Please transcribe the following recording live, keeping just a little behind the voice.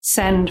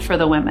Send for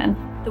the women.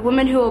 The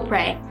women who will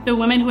pray. The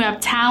women who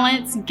have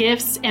talents,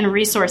 gifts, and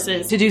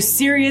resources to do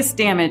serious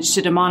damage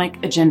to demonic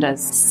agendas.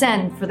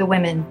 Send for the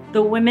women.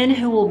 The women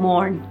who will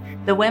mourn.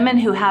 The women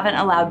who haven't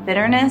allowed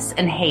bitterness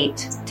and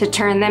hate to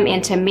turn them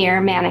into mere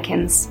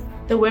mannequins.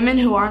 The women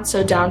who aren't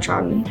so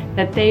downtrodden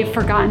that they've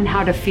forgotten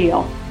how to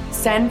feel.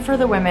 Send for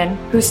the women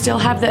who still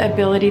have the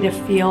ability to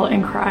feel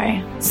and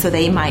cry, so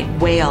they might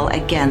wail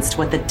against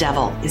what the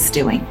devil is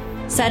doing.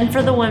 Send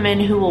for the women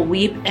who will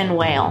weep and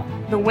wail.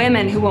 The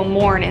women who will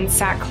mourn in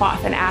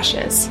sackcloth and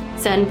ashes.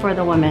 Send for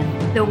the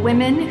women. The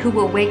women who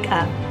will wake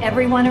up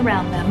everyone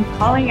around them,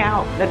 calling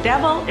out, "The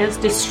devil is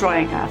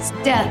destroying us.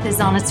 Death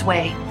is on its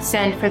way."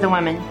 Send for the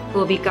women. Who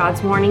will be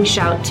God's warning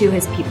shout to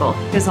his people.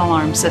 His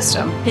alarm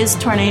system. His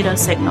tornado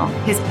signal.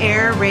 His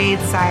air raid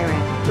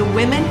siren. The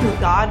women who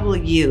God will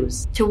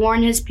use to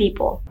warn his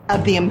people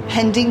of the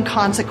impending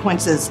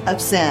consequences of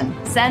sin.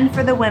 Send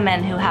for the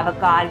women who have a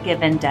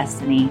God-given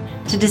destiny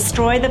to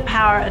destroy the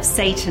power of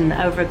Satan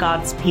over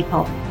God's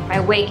people. By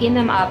waking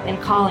them up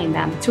and calling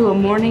them to a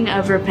morning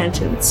of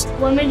repentance.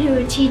 Women who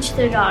would teach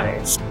their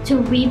daughters to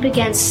weep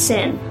against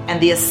sin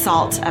and the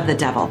assault of the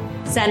devil.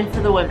 Send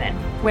for the women.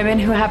 Women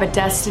who have a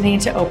destiny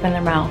to open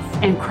their mouth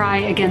and cry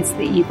against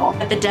the evil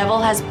that the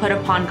devil has put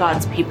upon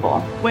God's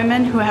people.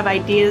 Women who have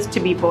ideas to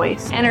be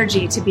voiced,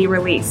 energy to be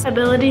released,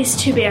 abilities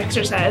to be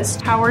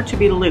exercised, power to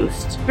be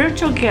loosed,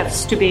 spiritual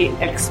gifts to be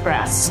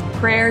expressed,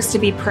 prayers to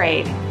be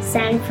prayed.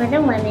 Send for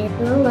the women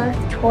who look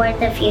toward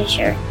the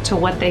future, to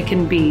what they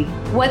can be,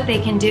 what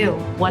they can do,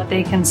 what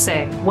they can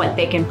say, what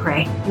they can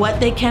pray, what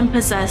they can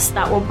possess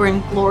that will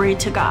bring glory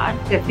to God,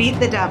 defeat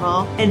the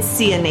devil, and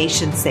see a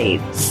nation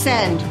saved.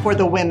 Send for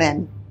the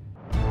women.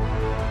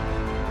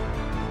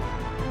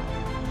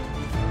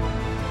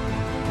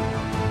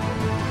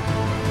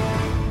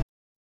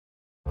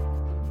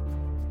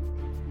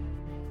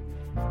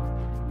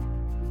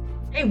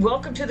 Hey,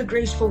 welcome to the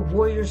Graceful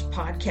Warriors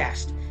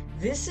podcast.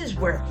 This is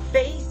where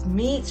faith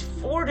meets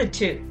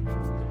fortitude.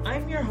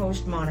 I'm your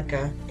host,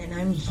 Monica, and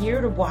I'm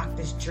here to walk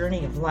this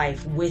journey of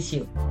life with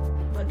you.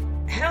 But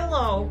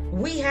hello,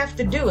 we have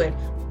to do it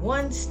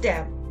one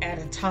step at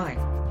a time.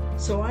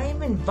 So I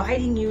am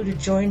inviting you to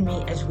join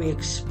me as we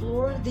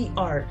explore the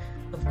art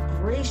of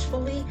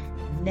gracefully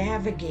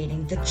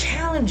navigating the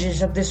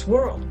challenges of this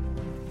world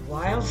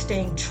while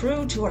staying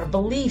true to our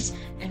beliefs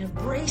and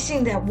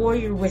embracing that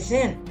warrior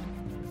within.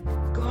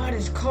 God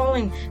is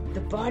calling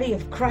the body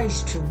of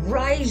Christ to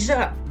rise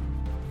up.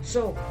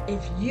 So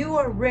if you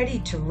are ready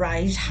to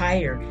rise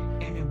higher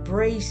and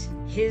embrace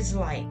his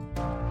light,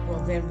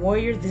 well then,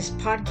 warrior, this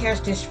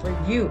podcast is for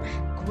you.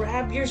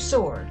 Grab your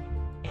sword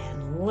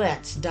and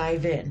let's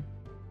dive in.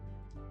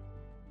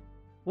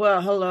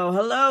 Well,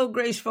 hello,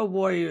 Graceful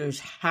Warriors.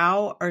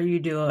 How are you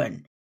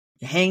doing?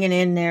 You hanging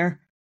in there?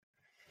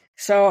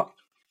 So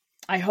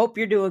I hope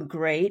you're doing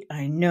great.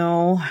 I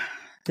know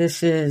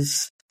this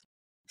is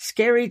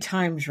scary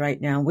times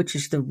right now, which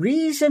is the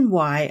reason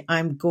why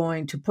I'm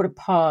going to put a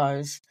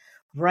pause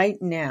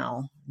right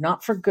now,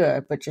 not for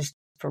good, but just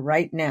for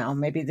right now,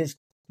 maybe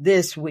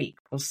this week.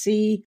 We'll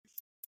see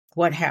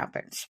what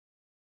happens.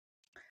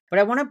 But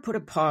I want to put a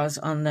pause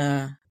on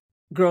the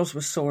Girls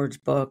with Swords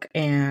book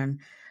and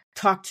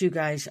talk to you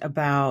guys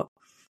about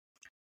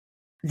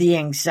the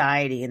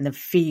anxiety and the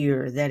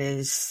fear that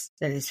is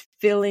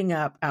filling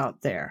up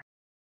out there.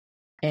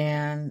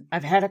 And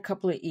I've had a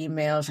couple of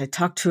emails. I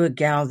talked to a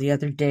gal the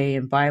other day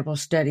in Bible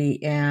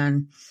study,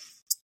 and,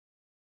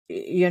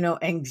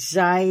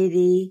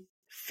 anxiety,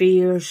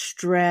 fear,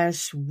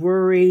 stress,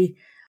 worry,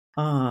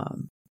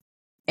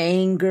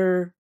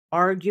 anger,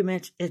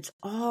 arguments, it's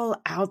all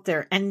out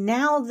there. And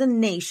now the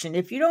nation,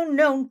 if you don't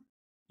know,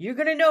 you're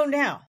going to know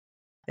now.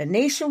 The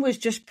nation was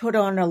just put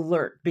on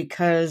alert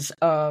because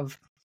of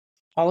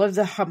all of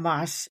the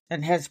Hamas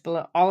and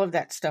Hezbollah, all of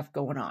that stuff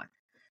going on.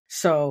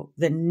 So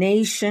the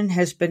nation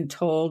has been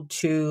told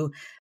to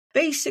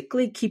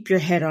basically keep your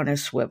head on a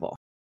swivel.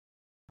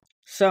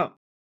 So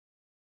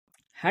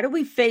how do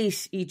we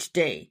face each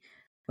day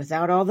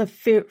without all the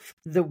fear,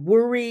 the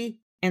worry,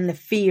 and the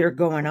fear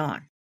going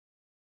on?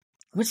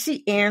 What's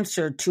the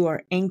answer to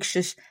our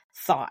anxious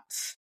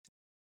thoughts?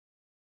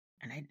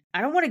 And I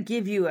don't want to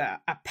give you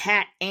a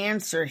pat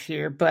answer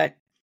here, but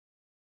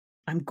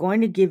I'm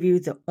going to give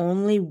you the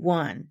only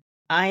one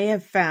I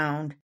have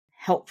found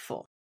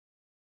helpful.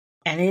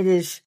 And it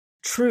is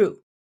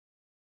true,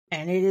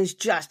 and it is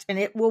just, and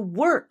it will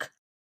work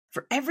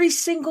for every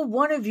single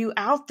one of you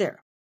out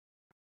there.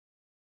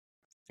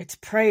 It's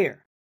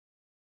prayer.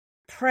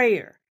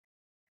 Prayer.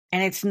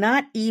 And it's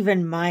not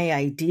even my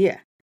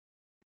idea,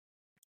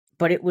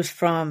 but it was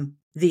from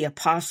the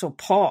Apostle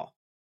Paul,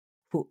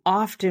 who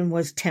often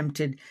was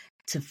tempted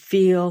to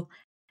feel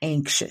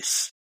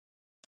anxious.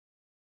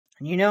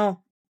 And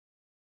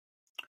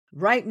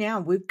right now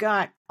we've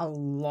got a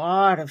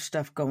lot of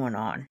stuff going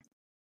on.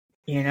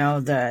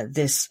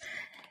 This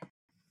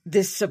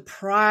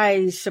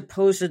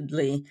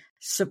supposedly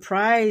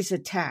surprise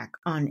attack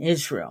on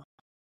Israel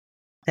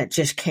that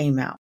just came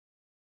out.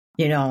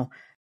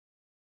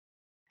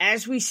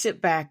 As we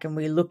sit back and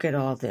we look at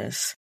all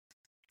this,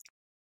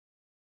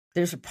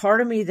 there's a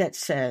part of me that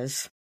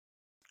says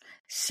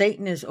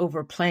Satan is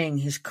overplaying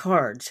his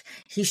cards.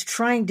 He's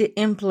trying to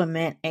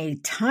implement a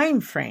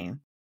time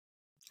frame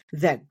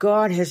that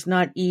God has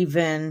not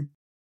even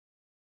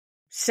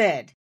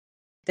said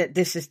that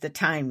this is the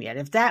time yet,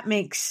 if that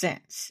makes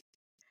sense.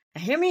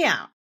 Now, hear me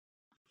out.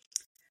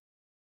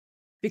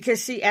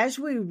 Because, see, as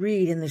we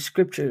read in the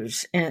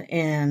scriptures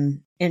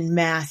in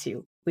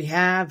Matthew, we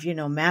have,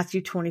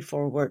 Matthew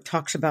 24, where it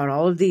talks about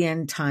all of the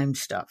end time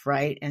stuff,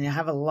 right? And you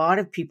have a lot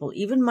of people,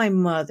 even my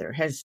mother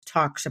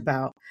talks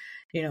about,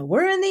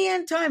 we're in the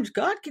end times.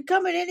 God could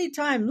come at any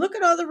time. Look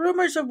at all the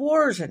rumors of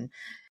wars and,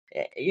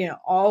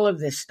 all of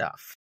this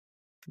stuff.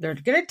 They're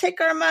going to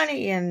take our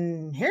money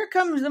and here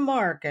comes the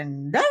mark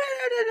and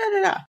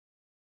da-da-da-da-da-da.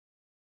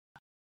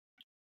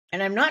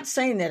 And I'm not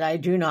saying that I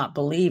do not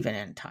believe in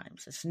end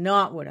times. It's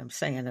not what I'm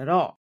saying at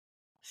all.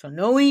 So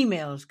no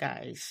emails,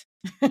 guys.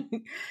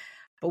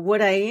 But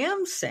what I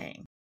am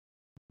saying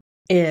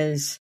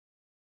is,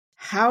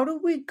 how do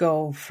we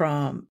go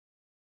from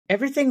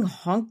everything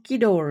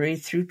hunky-dory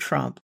through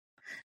Trump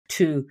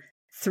to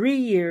 3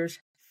 years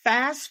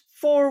fast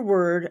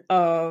forward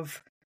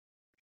of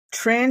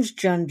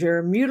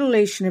transgender,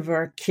 mutilation of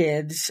our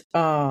kids,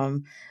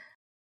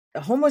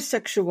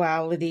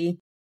 homosexuality,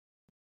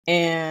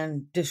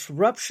 and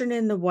disruption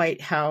in the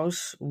White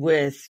House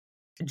with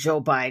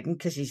Joe Biden,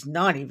 because he's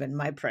not even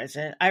my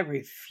president. I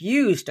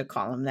refuse to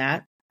call him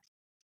that.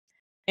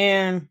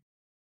 And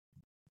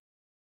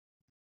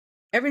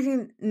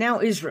everything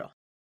now Israel.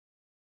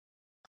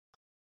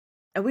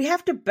 And we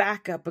have to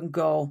back up and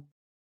go,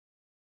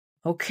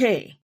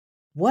 okay,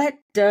 what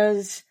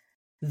does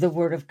the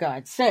Word of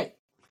God say?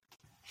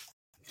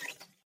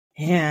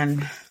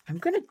 And I'm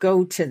going to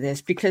go to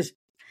this because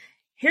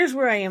here's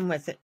where I am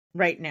with it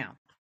right now.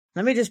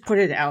 Let me just put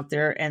it out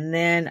there and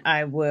then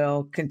I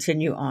will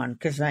continue on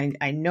because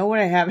I know what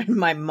I have in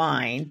my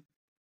mind.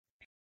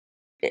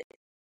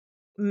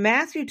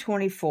 Matthew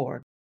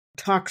 24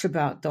 talks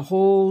about the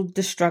whole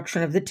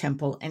destruction of the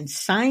temple and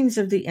signs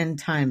of the end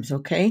times,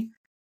 okay?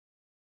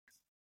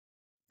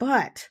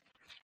 But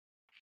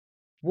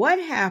what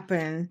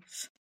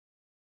happens,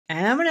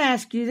 and I'm going to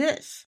ask you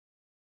this,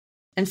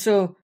 and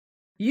so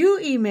you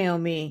email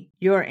me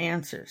your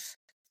answers.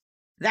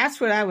 That's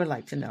what I would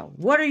like to know.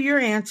 What are your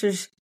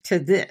answers to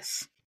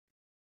this?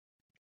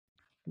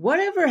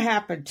 Whatever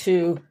happened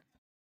to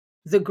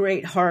the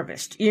great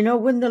harvest?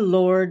 When the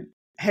Lord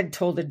had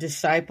told the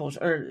disciples,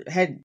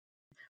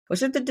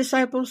 was it the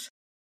disciples?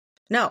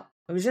 No,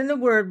 it was in the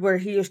Word where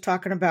he was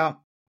talking about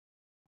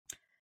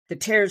the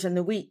tares and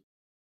the wheat.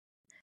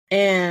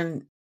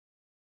 And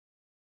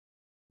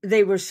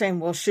they were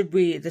saying, well,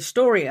 the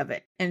story of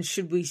it, and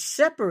should we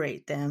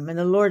separate them? And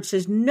the Lord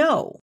says,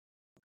 no,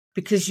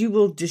 because you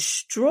will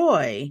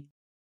destroy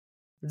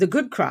the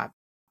good crop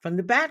from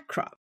the bad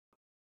crop.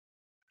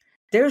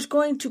 There's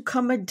going to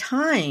come a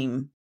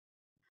time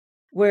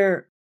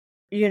where,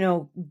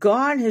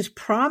 God has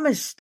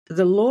promised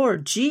the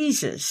Lord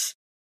Jesus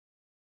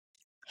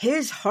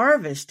his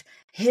harvest,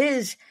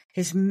 his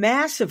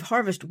massive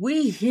harvest.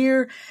 We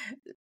hear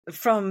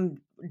from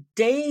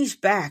days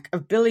back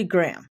of Billy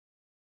Graham,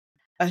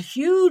 a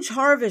huge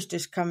harvest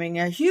is coming,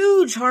 a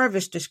huge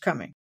harvest is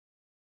coming.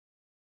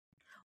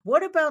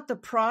 What about the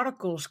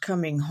prodigals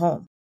coming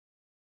home?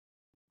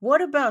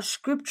 What about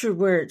scripture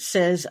where it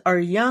says our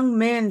young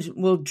men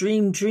will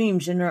dream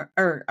dreams and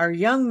our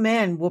young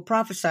men will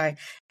prophesy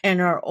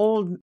and our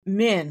old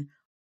men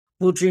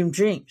will dream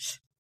dreams?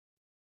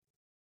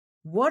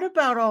 What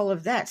about all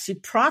of that? See,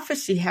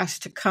 prophecy has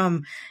to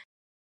come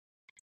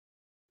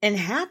and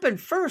happen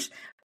first.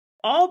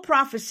 All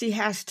prophecy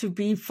has to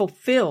be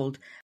fulfilled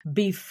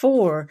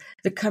before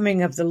the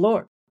coming of the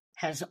Lord.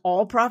 Has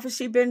all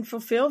prophecy been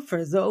fulfilled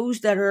for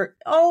those that are,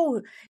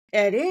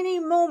 at any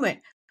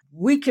moment,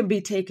 we can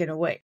be taken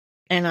away?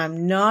 And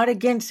I'm not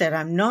against that.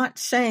 I'm not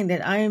saying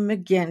that I am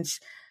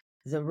against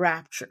the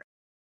rapture.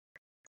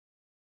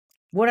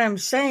 What I'm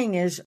saying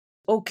is,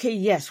 okay,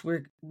 yes,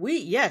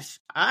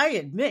 I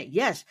admit,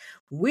 yes,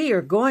 we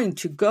are going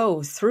to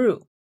go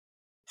through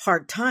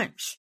hard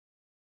times.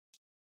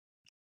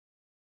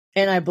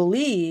 And I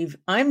believe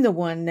I'm the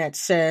one that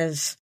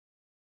says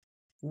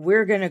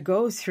we're going to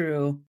go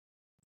through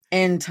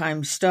end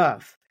time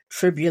stuff,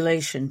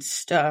 tribulation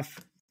stuff,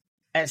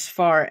 as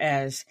far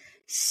as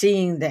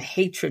seeing the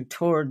hatred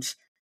towards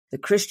the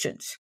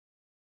Christians.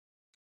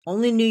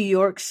 Only New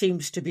York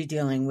seems to be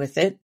dealing with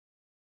it.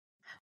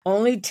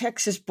 Only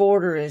Texas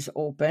border is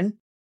open.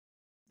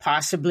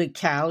 Possibly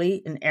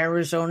Cali and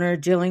Arizona are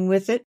dealing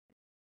with it.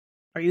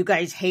 Are you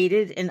guys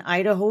hated in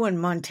Idaho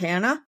and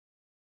Montana?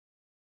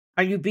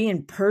 Are you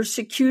being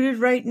persecuted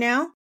right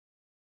now?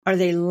 Are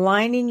they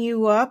lining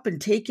you up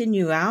and taking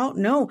you out?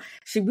 No.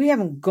 See, we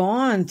haven't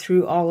gone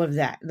through all of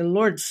that. The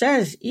Lord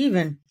says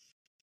even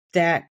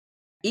that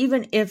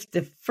even if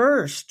the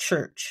first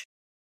church,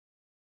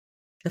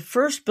 the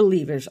first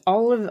believers,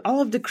 all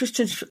of the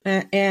Christians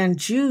and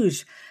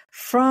Jews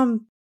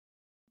from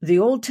the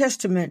Old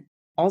Testament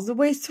all the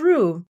way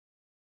through,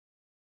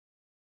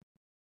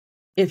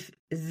 if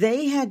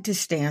they had to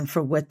stand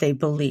for what they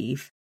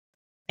believe,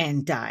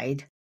 and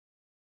died.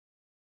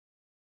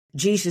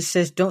 Jesus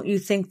says, don't you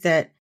think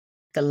that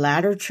the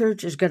latter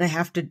church is going to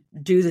have to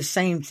do the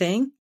same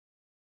thing?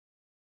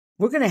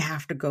 We're going to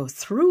have to go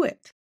through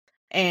it.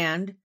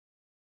 And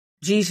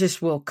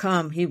Jesus will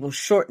come. He will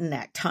shorten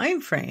that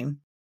time frame.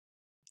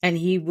 And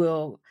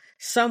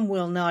some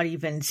will not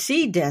even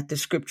see death, the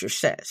scripture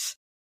says.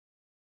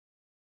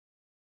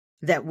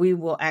 That we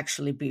will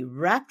actually be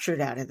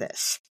raptured out of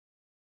this.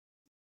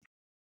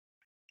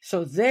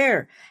 So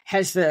there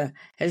has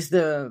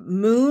the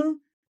moon.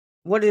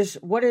 What is,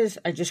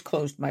 I just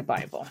closed my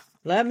Bible.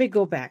 Let me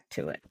go back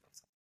to it.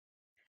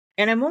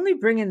 And I'm only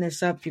bringing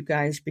this up, you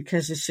guys,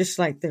 because it's just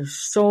like there's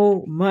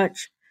so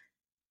much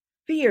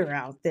fear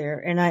out there.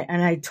 And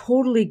I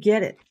totally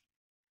get it.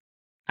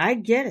 I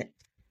get it.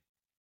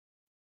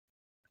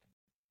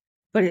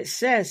 But it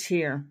says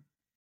here,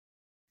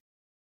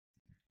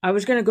 I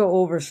was going to go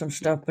over some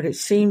stuff, but it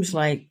seems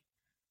like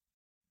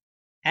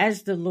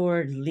as the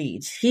Lord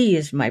leads, He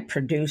is my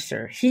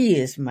producer. He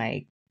is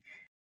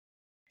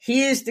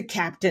the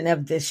captain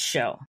of this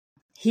show.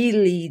 He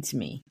leads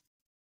me.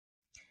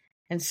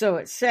 And so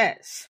it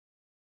says,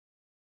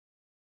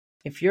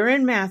 if you're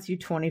in Matthew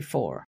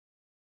 24,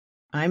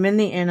 I'm in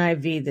the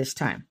NIV this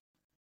time.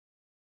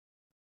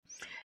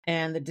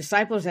 And the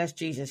disciples asked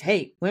Jesus,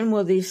 hey, when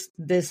will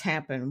this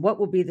happen? What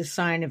will be the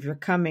sign of your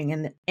coming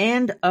and the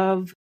end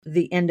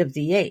of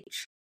the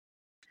age?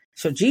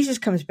 So Jesus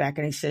comes back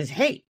and he says,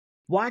 hey,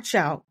 watch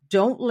out.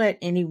 Don't let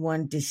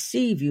anyone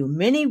deceive you.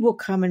 Many will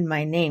come in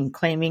my name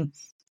claiming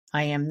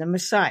I am the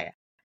Messiah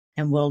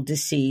and will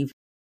deceive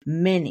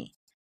many.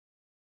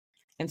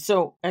 And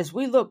so as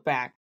we look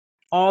back,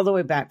 all the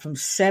way back from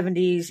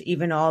 70s,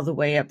 even all the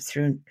way up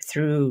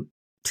through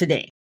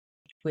today,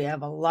 we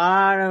have a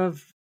lot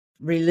of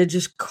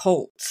religious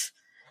cults,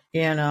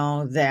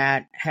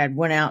 that had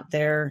went out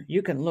there.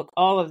 You can look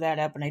all of that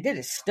up. And I did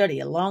a study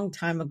a long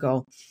time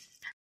ago,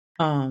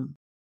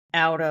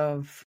 out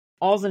of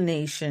all the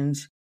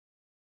nations,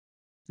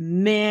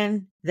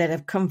 men that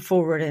have come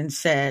forward and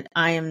said,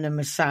 I am the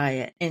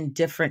Messiah in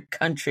different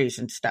countries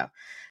and stuff.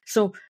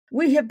 So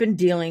we have been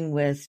dealing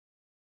with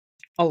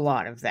a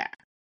lot of that.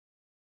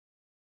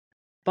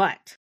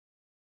 But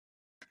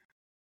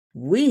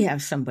we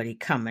have somebody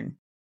coming,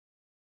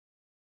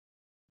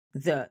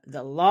 the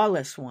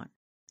lawless one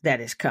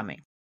that is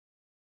coming.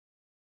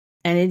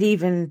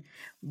 And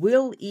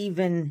we'll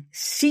even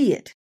see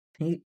it.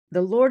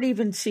 The Lord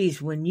even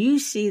sees, when you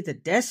see the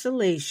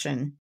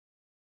desolation,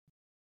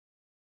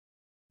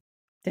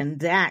 then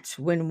that's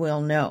when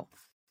we'll know.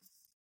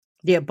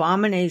 The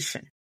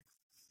abomination.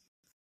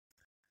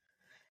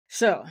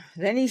 So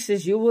then he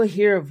says, you will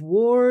hear of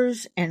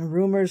wars and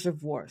rumors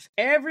of wars.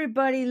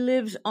 Everybody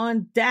lives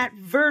on that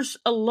verse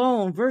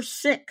alone, verse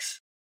 6.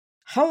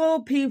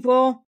 Hello,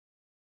 people.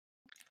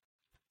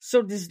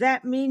 So does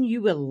that mean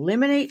you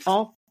eliminate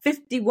all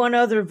 51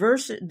 other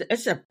verses?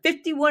 It's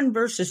 51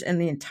 verses in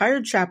the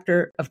entire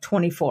chapter of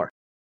 24.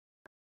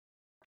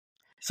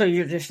 So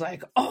you're just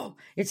like, oh,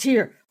 it's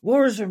here.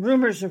 Wars and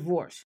rumors of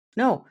wars.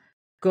 No,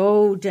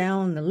 go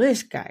down the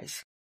list,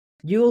 guys.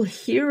 You'll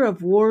hear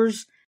of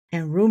wars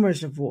and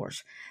rumors of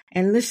wars.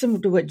 And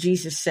listen to what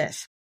Jesus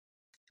says.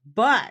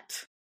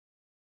 But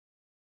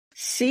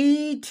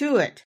see to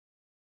it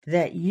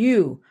that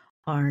you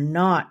are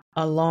not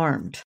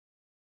alarmed.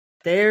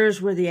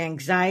 There's where the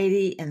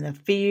anxiety and the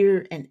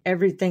fear and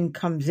everything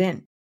comes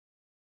in.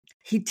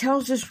 He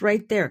tells us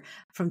right there,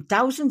 from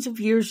thousands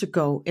of years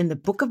ago in the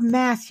book of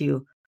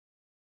Matthew,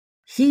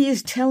 he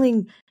is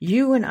telling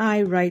you and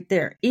I right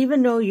there,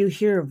 even though you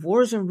hear of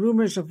wars and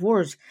rumors of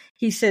wars,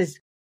 he says,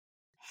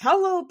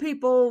 hello,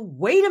 people,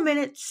 wait a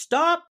minute,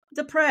 stop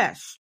the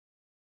press.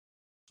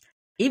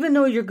 Even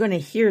though you're going to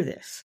hear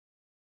this,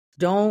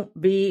 don't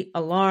be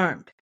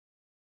alarmed.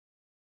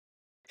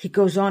 He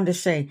goes on to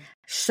say,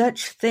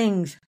 such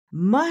things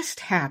must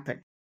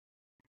happen.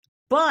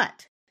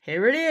 But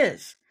here it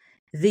is.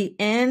 The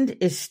end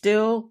is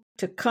still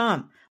to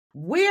come.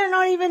 We are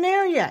not even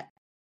there yet.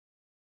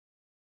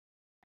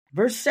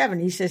 Verse 7,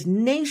 he says,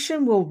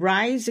 nation will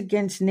rise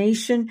against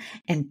nation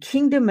and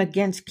kingdom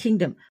against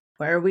kingdom.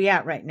 Where are we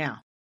at right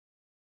now?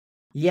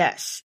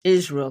 Yes,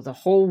 Israel, the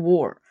whole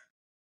war.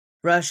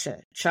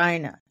 Russia,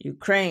 China,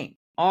 Ukraine,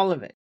 all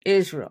of it.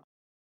 Israel,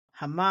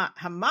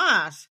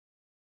 Hamas.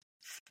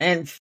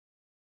 And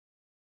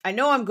I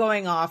know I'm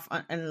going off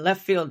in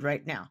left field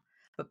right now,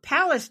 but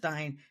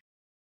Palestine,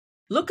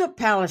 look up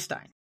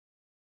Palestine.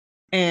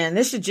 And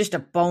this is just a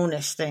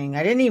bonus thing.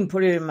 I didn't even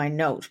put it in my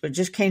notes, but it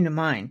just came to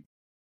mind.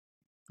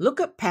 Look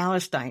up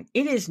Palestine.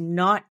 It is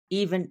not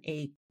even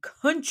a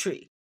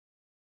country.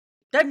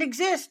 Doesn't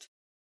exist.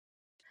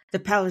 The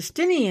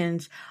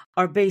Palestinians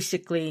are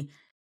basically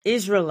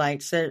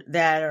Israelites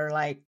that are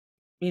like,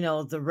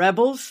 the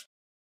rebels,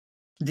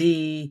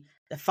 the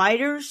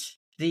fighters,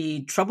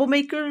 the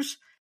troublemakers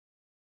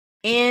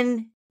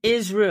in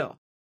Israel.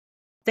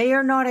 They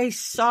are not a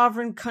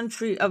sovereign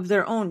country of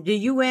their own. The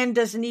UN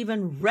doesn't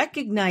even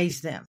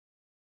recognize them.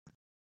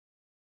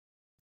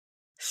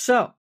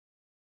 So,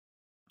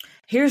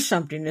 here's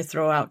something to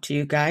throw out to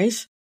you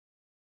guys.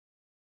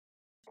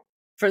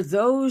 for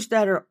those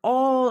that are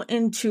all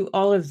into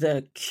all of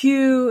the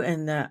Q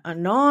and the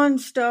Anon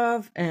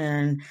stuff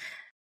and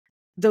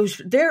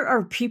there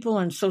are people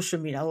on social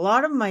media. A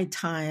lot of my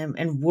time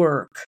and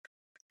work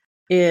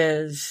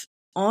is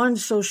on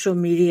social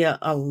media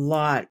a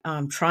lot,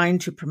 trying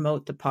to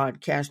promote the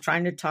podcast,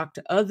 trying to talk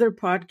to other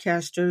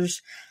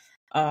podcasters,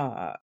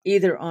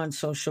 either on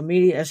social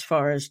media as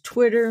far as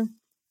Twitter,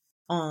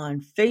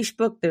 on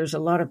Facebook. There's a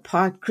lot of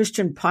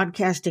Christian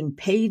podcasting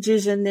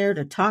pages in there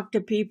to talk to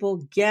people,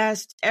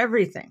 guests,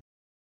 everything.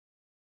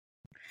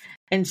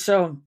 And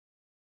so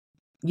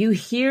you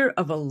hear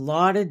of a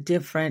lot of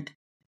different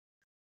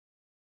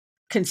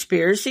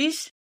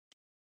conspiracies,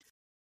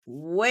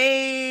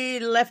 way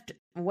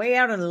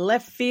out in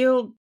left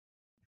field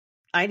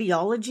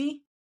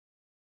ideology,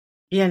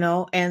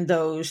 and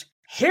those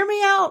hear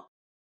me out.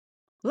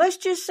 Let's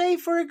just say,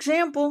 for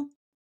example,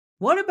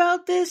 what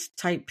about this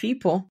type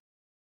people?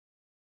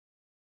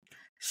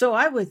 So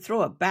I would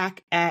throw it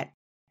back at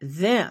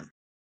them.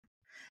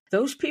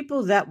 Those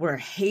people that were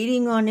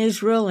hating on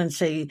Israel and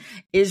say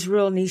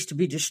Israel needs to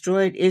be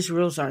destroyed,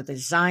 Israel's are the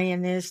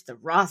Zionists, the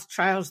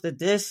Rothschilds, the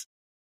this.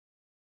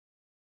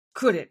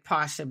 Could it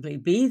possibly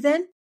be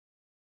then?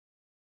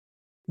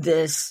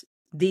 These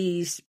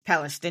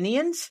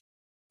Palestinians,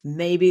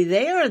 maybe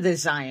they are the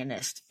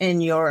Zionists in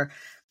your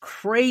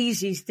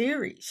crazy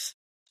theories.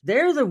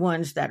 They're the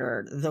ones that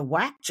are the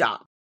whack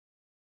job.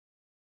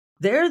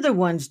 They're the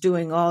ones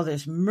doing all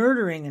this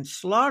murdering and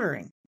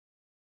slaughtering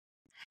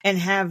and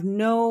have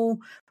no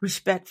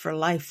respect for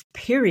life,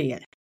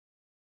 period.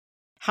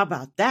 How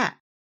about that?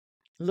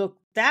 Look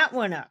that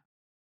one up.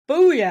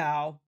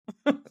 Booyah.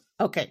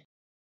 Okay.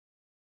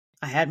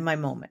 I had my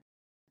moment.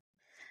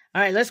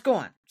 All right, let's go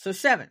on. So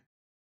 7,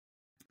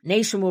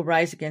 nation will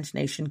rise against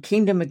nation,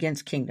 kingdom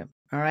against kingdom.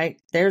 All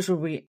right, there's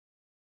where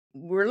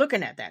we're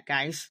looking at that,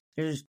 guys.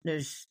 There's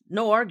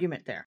no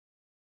argument there.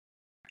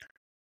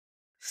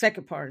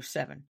 Second part of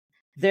 7,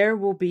 there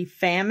will be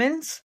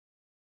famines.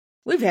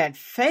 We've had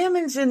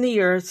famines in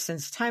the earth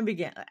since time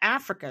began.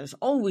 Africa is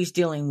always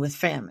dealing with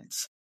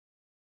famines.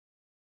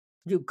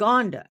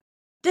 Uganda,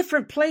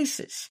 different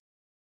places.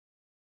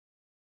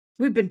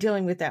 We've been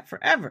dealing with that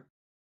forever.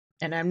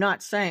 And I'm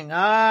not saying,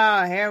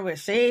 here we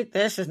see,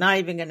 this is not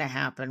even going to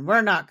happen.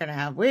 We're not going to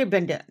have,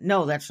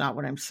 no, that's not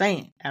what I'm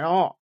saying at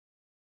all.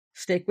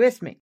 Stick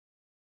with me.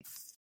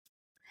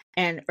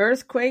 And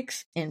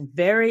earthquakes in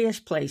various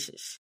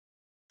places.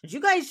 Did you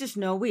guys just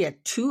know we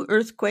had 2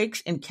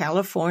 earthquakes in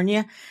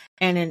California?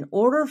 And in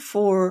order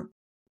for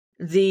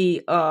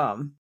the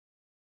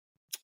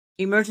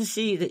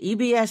emergency, the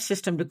EBS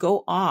system to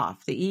go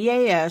off, the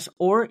EAS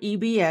or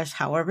EBS,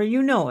 however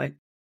you know it,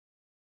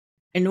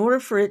 in order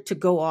for it to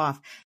go off,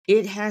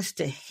 it has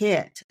to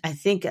hit, I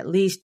think, at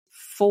least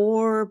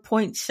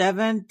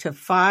 4.7 to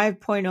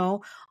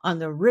 5.0 on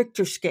the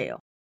Richter scale.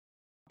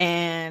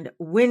 And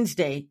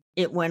Wednesday,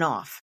 it went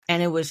off.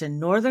 And it was in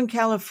Northern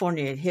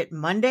California. It hit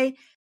Monday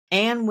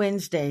and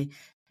Wednesday.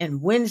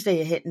 And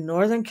Wednesday, it hit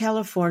Northern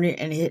California.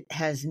 And it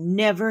has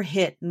never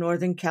hit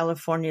Northern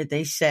California,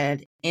 they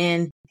said,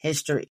 in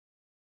history.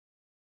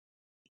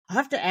 I'll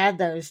have to add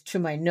those to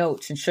my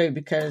notes and show you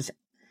because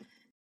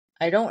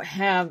I don't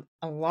have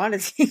a lot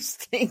of these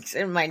things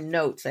in my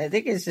notes. I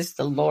think it's just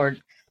the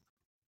Lord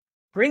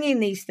bringing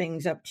these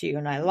things up to you.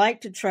 And I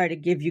like to try to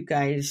give you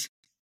guys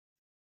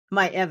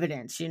my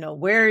evidence.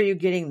 Where are you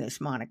getting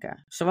this, Monica?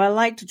 So I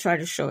like to try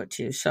to show it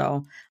to you.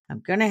 So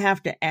I'm going to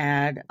have to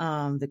add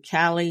the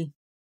Cali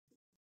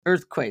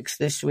earthquakes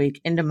this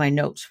week into my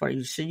notes for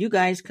you so you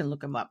guys can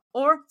look them up.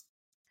 Or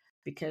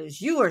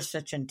because you are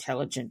such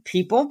intelligent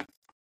people,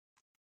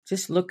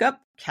 just look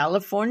up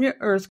California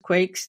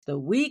earthquakes the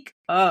week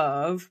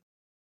of,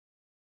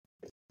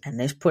 and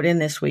this put in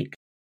this week.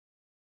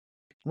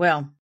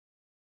 Well,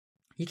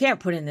 you can't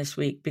put in this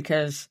week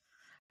because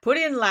put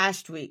in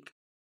last week,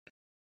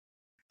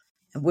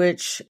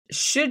 which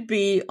should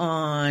be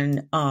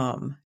on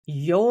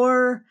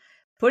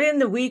put in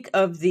the week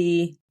of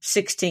the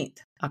 16th,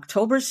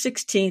 October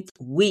 16th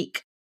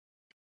week,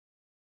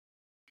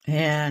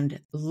 and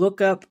look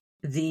up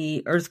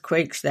the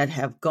earthquakes that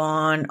have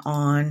gone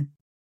on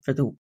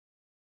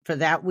for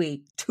that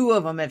week. 2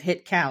 of them have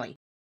hit Cali.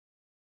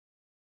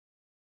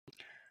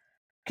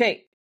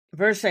 Okay,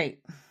 verse 8.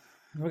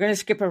 We're going to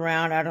skip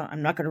around.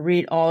 I'm not going to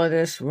read all of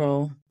this,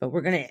 but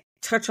we're going to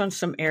touch on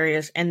some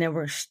areas, and then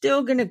we're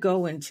still going to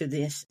go into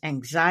this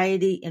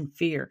anxiety and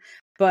fear,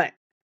 but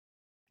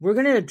we're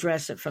going to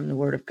address it from the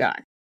Word of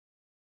God.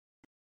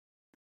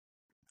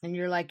 And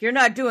you're like, you're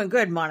not doing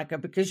good, Monica,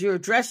 because you're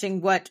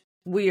addressing what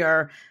we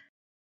are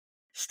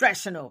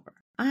stressing over.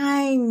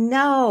 I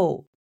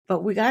know.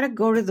 But we got to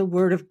go to the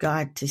Word of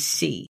God to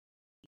see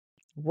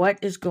what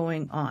is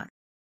going on.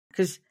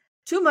 Because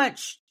too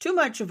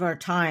much of our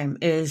time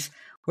is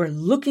we're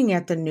looking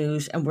at the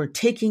news and we're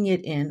taking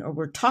it in, or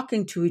we're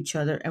talking to each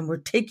other and we're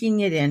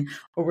taking it in,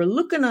 or we're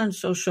looking on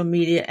social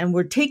media and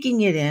we're taking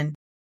it in.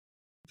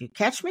 Do you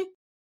catch me?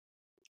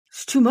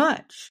 It's too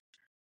much.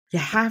 You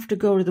have to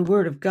go to the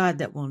Word of God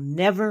that will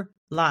never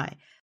lie,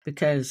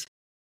 because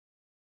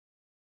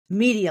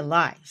media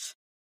lies.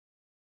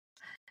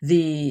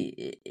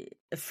 the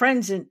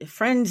friends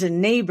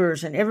and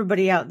neighbors and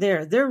everybody out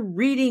there, they're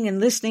reading and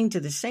listening to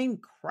the same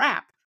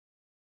crap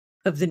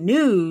of the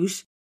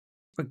news.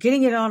 We're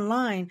getting it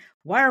online.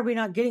 Why are we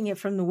not getting it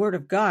from the Word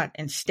of God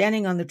and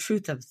standing on the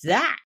truth of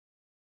that?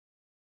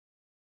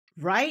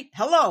 Right?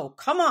 Hello,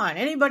 come on,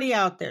 anybody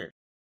out there,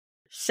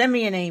 send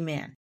me an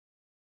amen.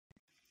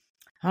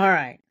 All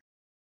right.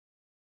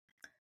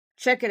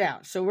 Check it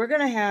out. So we're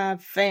going to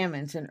have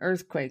famines and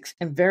earthquakes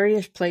in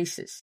various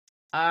places.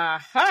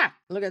 Aha!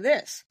 Look at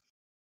this.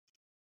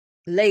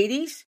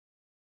 Ladies,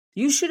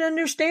 you should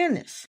understand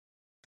this.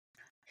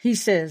 He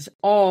says,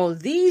 all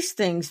these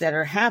things that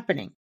are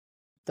happening,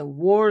 the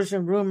wars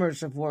and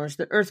rumors of wars,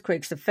 the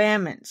earthquakes, the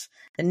famines,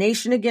 the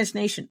nation against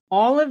nation,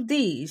 all of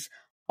these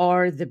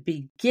are the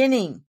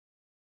beginning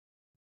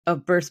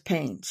of birth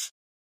pains.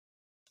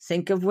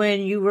 Think of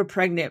when you were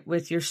pregnant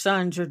with your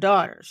sons or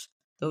daughters.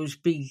 Those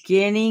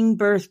beginning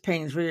birth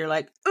pains where you're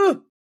like,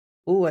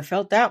 ooh, I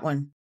felt that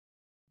one.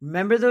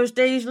 Remember those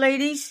days,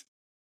 ladies?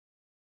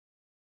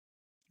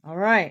 All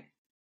right.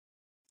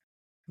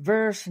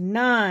 Verse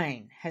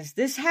 9. Has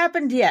this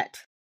happened yet?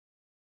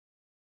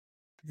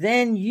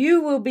 Then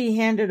you will be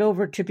handed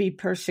over to be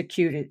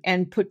persecuted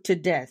and put to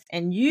death,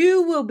 and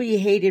you will be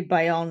hated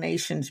by all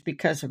nations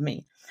because of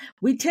me.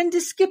 We tend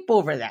to skip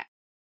over that.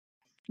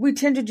 We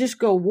tend to just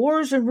go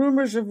wars and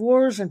rumors of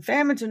wars and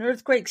famines and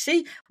earthquakes.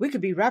 See, we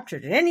could be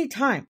raptured at any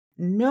time.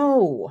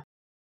 No.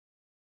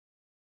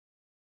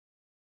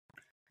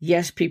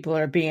 Yes, people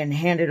are being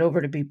handed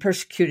over to be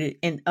persecuted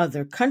in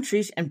other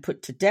countries and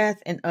put to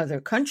death in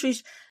other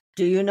countries.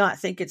 Do you not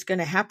think it's going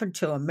to happen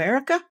to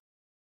America?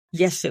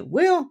 Yes, it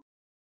will.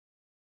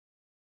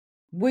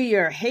 We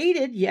are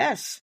hated.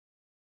 Yes,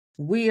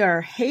 we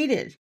are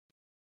hated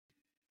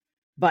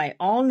by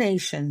all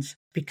nations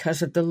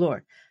because of the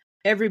Lord.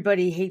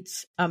 Everybody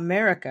hates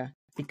America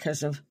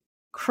because of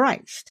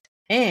Christ.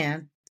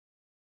 And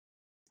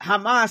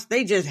Hamas,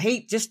 they just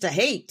hate just to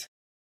hate.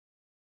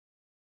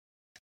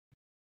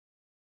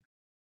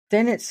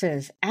 Then it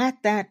says,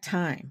 at that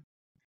time,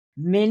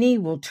 many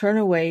will turn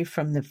away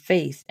from the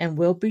faith and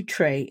will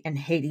betray and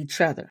hate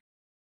each other.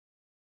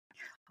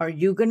 Are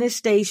you going to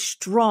stay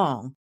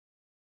strong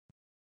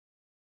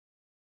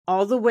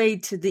all the way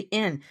to the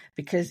end?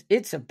 Because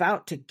it's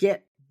about to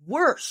get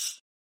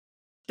worse.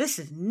 This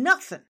is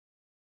nothing.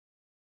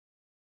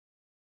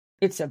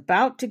 It's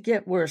about to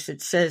get worse.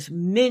 It says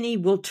many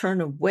will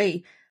turn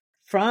away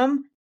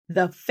from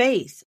the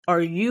faith.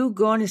 Are you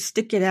going to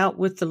stick it out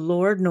with the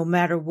Lord no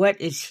matter what?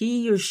 Is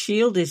He your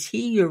shield? Is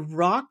He your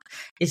rock?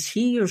 Is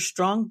He your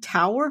strong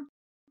tower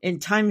in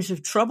times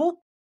of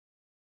trouble?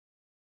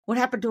 What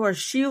happened to our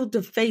shield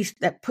of faith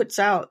that puts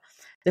out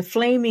the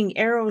flaming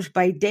arrows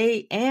by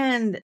day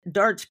and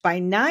darts by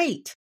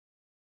night?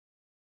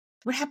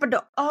 What happened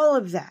to all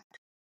of that?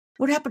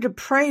 What happened to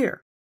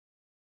prayer?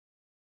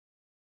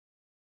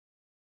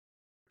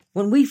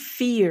 When we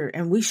fear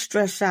and we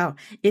stress out,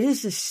 it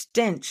is a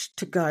stench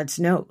to God's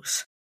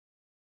nose.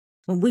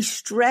 When we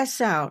stress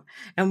out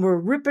and we're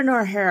ripping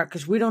our hair out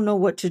because we don't know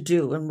what to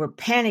do and we're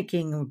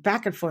panicking and we're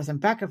back and forth and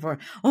back and forth.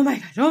 Oh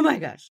my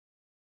gosh.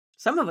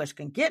 Some of us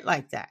can get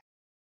like that.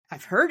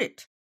 I've heard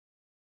it.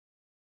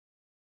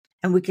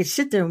 And we can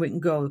sit there and we can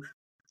go,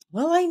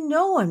 well, I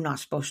know I'm not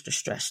supposed to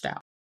stress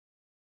out.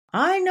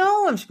 I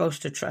know I'm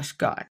supposed to trust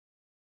God.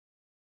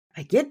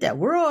 I get that.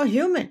 We're all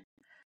human.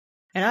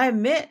 And I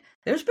admit,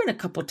 there's been a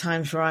couple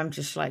times where I'm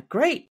just like,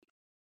 great.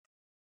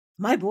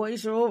 My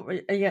boys are over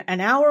an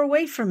hour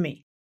away from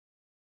me.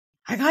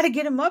 I got to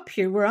get them up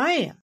here where I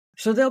am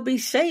so they'll be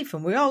safe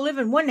and we all live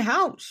in one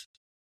house.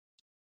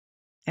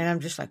 And I'm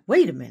just like,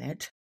 wait a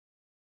minute.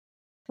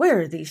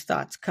 Where are these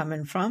thoughts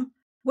coming from?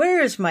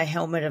 Where is my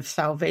helmet of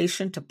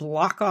salvation to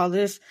block all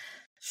this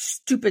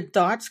stupid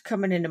thoughts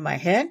coming into my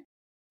head?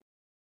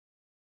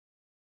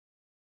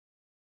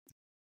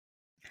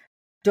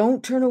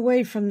 Don't turn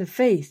away from the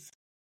faith.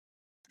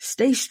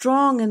 Stay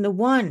strong in the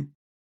one.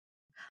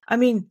 I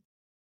mean,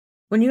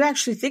 when you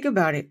actually think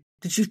about it,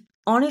 did you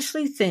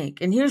honestly think,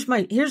 and here's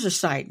a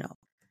side note,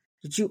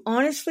 did you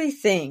honestly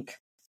think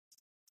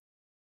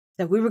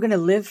that we were going to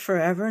live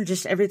forever and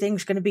just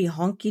everything's going to be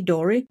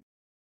honky-dory?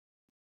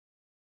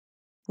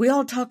 We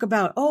all talk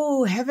about,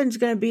 oh, heaven's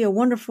going to be a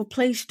wonderful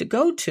place to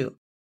go to.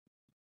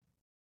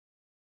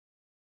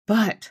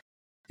 But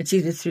it's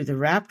either through the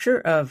rapture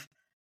of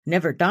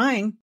never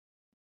dying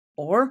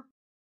or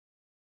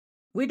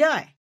we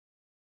die.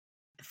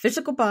 The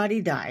physical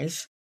body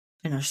dies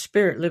and our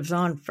spirit lives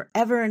on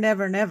forever and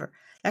ever and ever.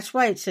 That's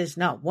why it says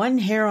not one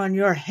hair on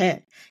your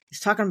head. He's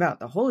talking about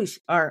the Holy,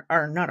 or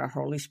not our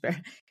Holy Spirit.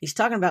 He's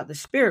talking about the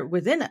Spirit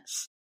within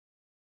us.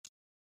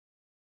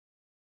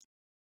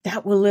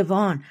 That will live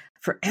on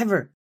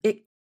forever.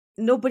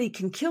 Nobody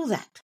can kill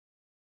that.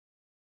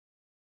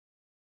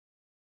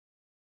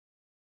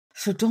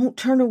 So don't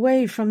turn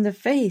away from the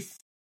faith.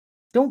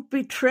 Don't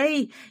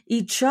betray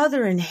each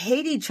other and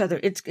hate each other.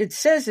 It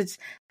says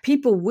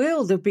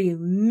there'll be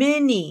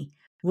many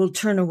will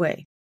turn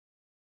away.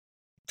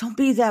 Don't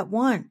be that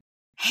one.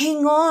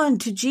 Hang on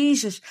to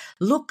Jesus.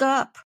 Look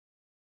up.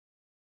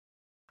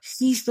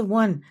 He's the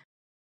one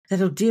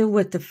that'll deal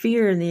with the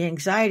fear and the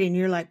anxiety. And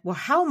you're like, well,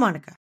 how,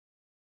 Monica?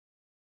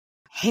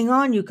 Hang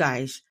on, you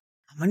guys.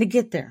 I'm going to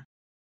get there.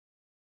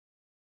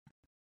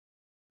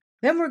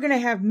 Then we're going to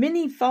have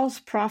many false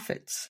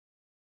prophets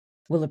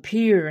will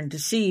appear and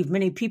deceive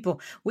many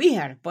people. We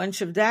had a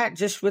bunch of that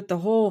just with the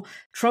whole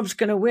Trump's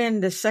going to win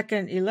the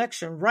second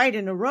election right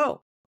in a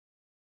row.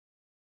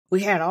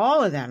 We had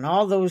all of that, and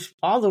all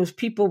those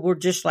people were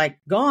just like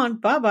gone,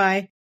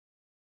 bye-bye.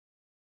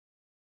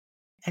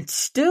 And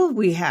still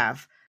we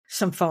have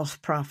some false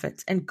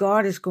prophets, and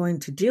God is going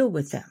to deal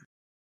with them.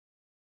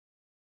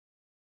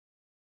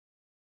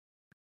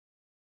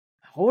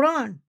 Hold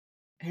on.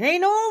 It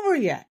ain't over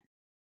yet.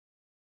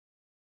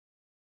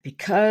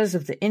 Because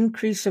of the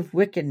increase of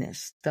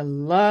wickedness, the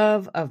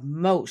love of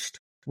most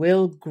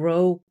will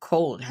grow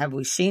cold. Have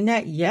we seen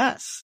that?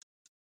 Yes.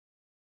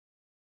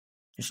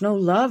 There's no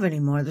love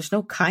anymore. There's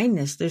no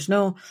kindness. There's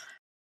no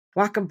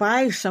walking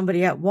by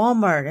somebody at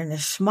Walmart and a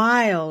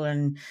smile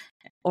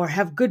or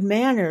have good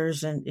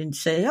manners and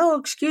say, oh,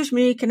 excuse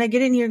me, can I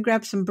get in here and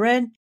grab some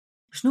bread?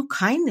 There's no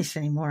kindness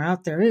anymore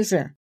out there, is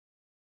there?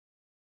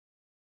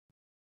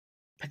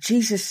 But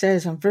Jesus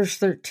says on verse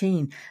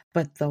 13,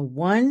 but the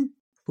one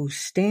who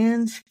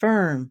stands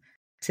firm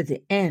to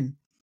the end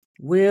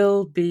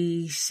will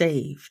be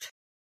saved.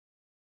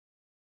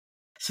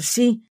 So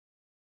see,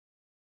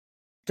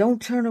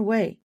 don't turn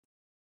away.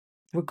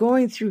 We're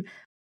going through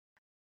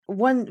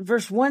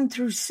verse 1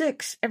 through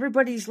 6.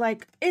 Everybody's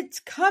like, it's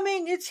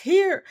coming, it's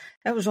here.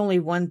 That was only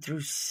 1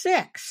 through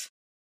 6.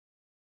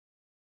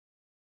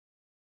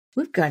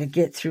 We've got to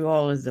get through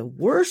all of the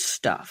worst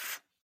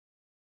stuff.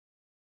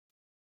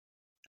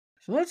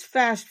 So let's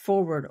fast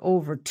forward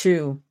over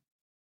to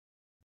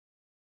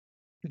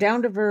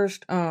down to verse,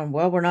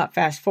 we're not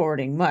fast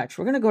forwarding much.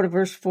 We're going to go to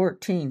verse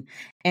 14.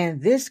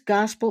 And this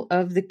gospel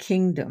of the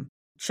kingdom,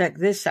 check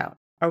this out.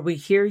 Are we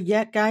here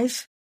yet,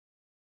 guys?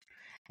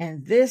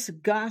 And this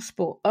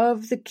gospel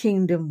of the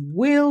kingdom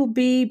will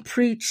be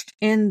preached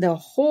in the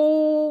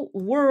whole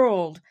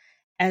world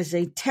as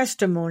a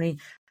testimony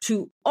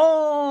to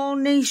all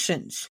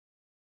nations.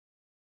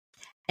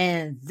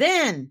 And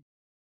then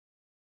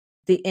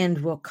the end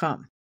will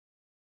come.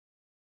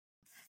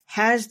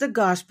 Has the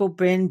gospel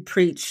been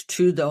preached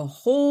to the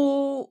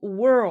whole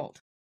world?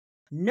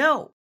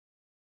 No.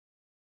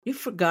 You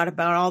forgot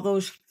about all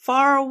those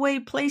faraway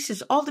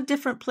places, all the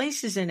different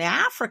places in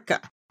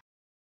Africa.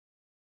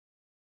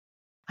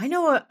 I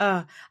know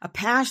a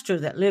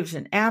pastor that lives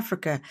in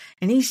Africa,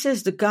 and he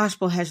says the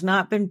gospel has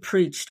not been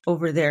preached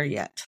over there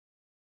yet.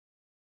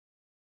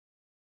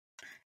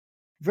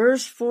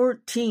 Verse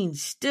 14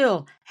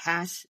 still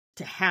has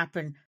to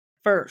happen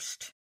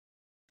first.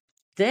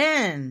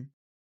 Then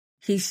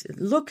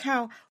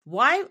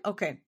why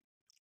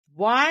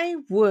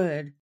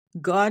would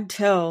God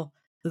tell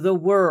the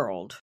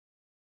world,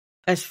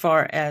 as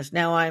far as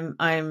now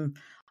I'm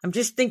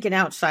just thinking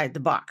outside the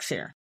box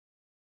here.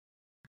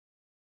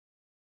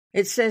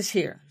 It says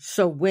here,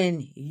 so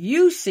when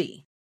you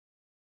see,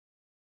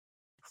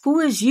 who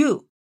is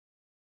you?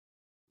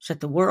 Is that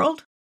the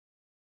world?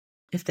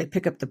 If they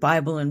pick up the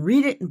Bible and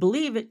read it and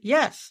believe it,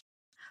 yes.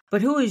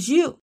 But who is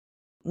you?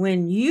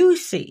 When you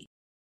see,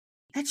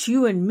 that's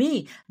you and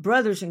me,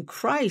 brothers in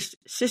Christ,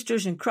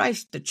 sisters in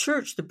Christ, the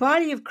church, the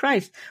body of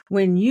Christ.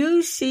 When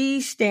you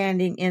see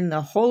standing in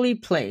the holy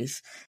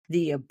place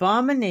the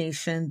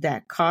abomination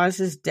that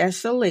causes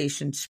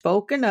desolation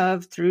spoken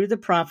of through the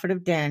prophet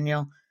of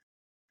Daniel,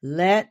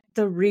 let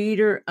the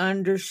reader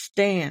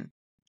understand.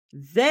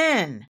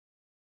 Then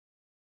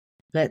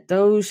let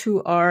those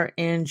who are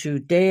in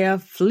Judea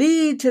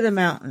flee to the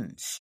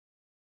mountains.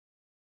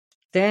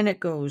 Then it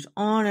goes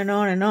on and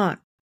on and on.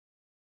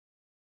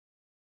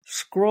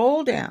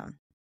 Scroll down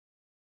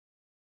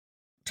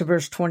to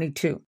verse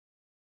 22.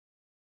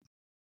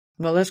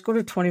 Well, let's go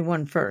to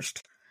 21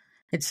 first.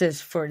 It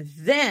says, for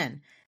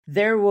then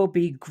there will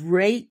be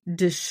great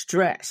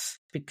distress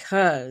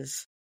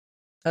because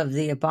of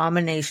the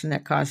abomination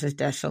that causes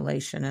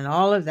desolation and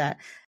all of that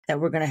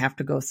we're going to have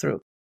to go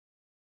through.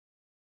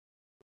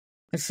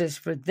 It says,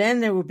 for then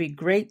there will be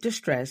great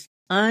distress,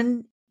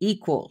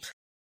 unequaled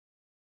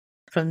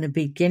from the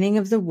beginning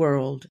of the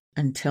world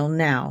until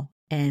now,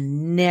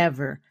 and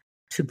never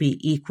to be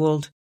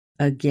equaled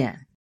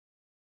again.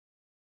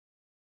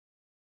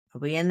 Are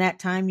we in that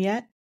time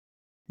yet?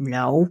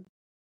 No.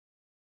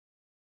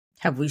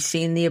 Have we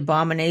seen the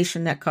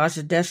abomination that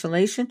causes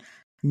desolation?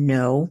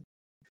 No.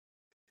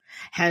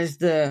 Has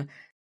the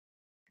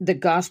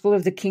gospel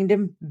of the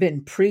kingdom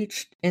been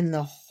preached in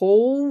the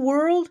whole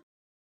world?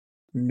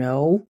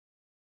 No.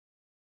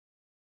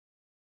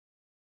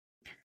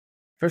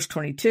 Verse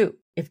 22,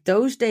 if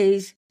those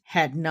days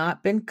had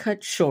not been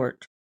cut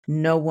short,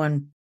 no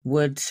one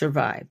would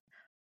survive.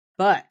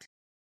 But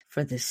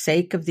for the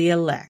sake of the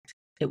elect,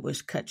 it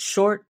was cut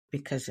short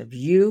because of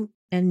you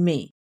and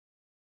me.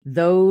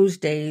 Those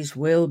days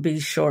will be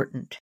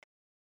shortened.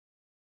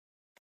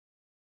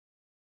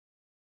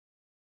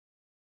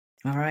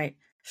 All right.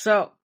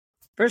 So,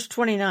 verse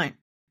 29.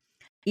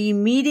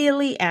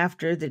 Immediately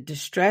after the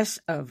distress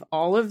of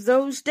all of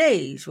those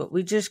days, what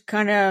we just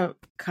kind of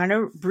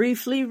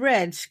briefly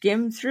read,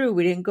 skimmed through,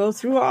 we didn't go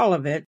through all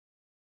of it.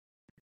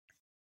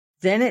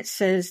 Then it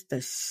says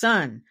the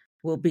sun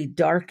will be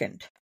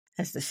darkened.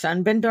 Has the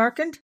sun been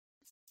darkened?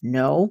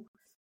 No.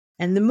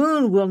 And the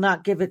moon will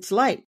not give its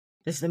light.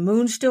 Does the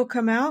moon still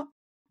come out?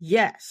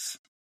 Yes.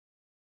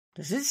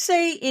 Does it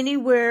say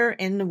anywhere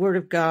in the Word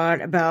of God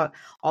about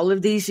all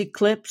of these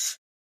eclipses?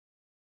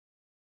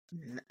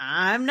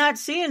 I'm not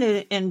seeing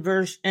it I'm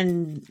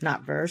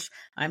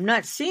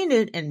not seeing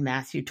it in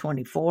Matthew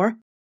 24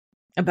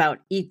 about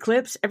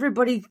eclipse.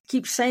 Everybody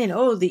keeps saying,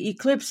 oh, the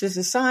eclipse is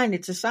a sign.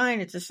 It's a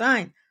sign. It's a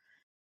sign.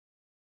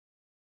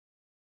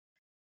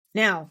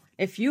 Now,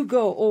 if you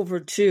go over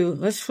to,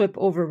 let's flip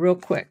over real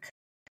quick.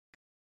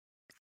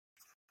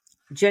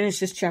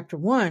 Genesis chapter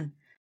 1,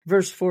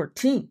 verse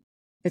 14.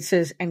 It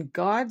says, and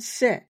God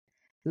said,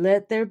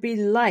 let there be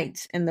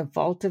lights in the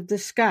vault of the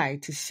sky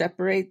to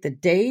separate the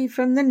day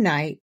from the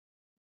night.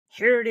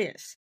 Here it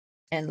is.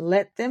 And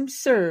let them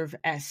serve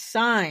as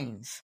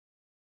signs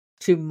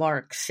to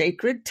mark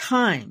sacred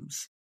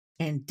times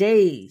and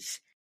days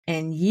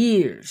and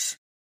years.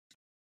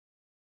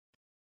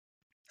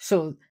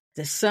 So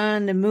the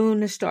sun, the moon,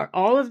 the star,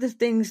 all of the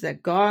things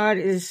that God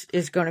is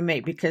going to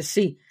make. Because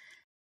see,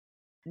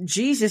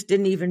 Jesus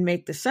didn't even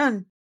make the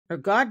sun, or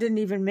God didn't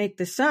even make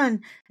the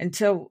sun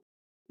until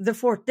the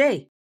fourth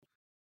day.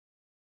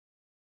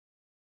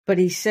 But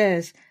he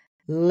says,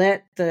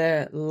 let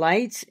the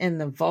lights in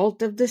the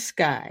vault of the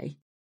sky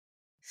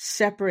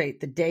separate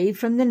the day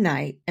from the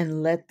night,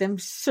 and let them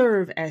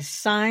serve as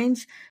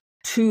signs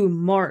to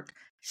mark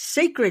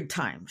sacred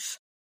times.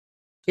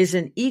 Is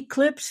an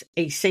eclipse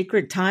a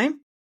sacred time?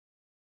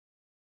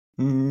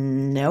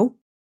 No.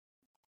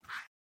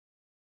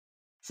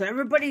 So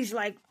everybody's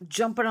like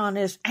jumping on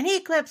this. An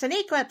eclipse,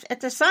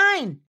 it's a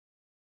sign.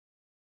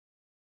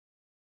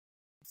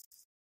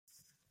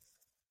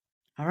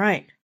 All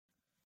right.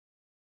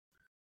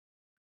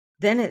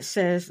 Then it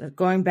says,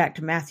 going back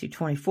to Matthew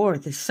 24,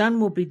 the sun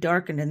will be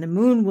darkened and the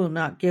moon will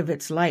not give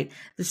its light.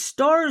 The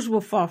stars will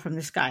fall from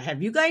the sky.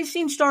 Have you guys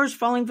seen stars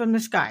falling from the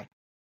sky?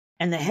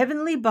 And the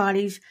heavenly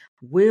bodies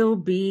will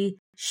be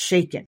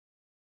shaken.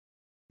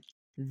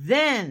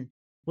 Then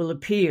will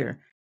appear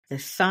the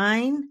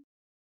sign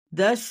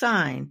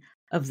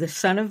of the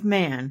Son of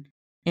Man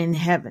in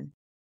heaven.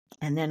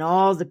 And then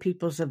all the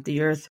peoples of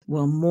the earth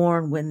will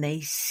mourn when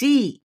they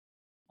see.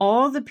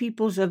 All the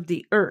peoples of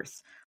the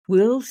earth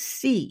will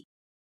see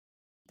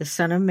the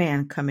Son of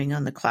Man coming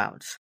on the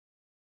clouds.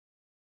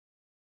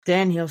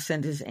 Then he'll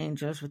send his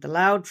angels with a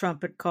loud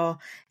trumpet call,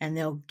 and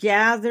they'll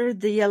gather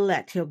the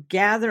elect. He'll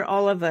gather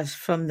all of us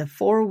from the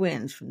four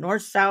winds, from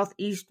north, south,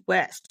 east,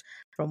 west,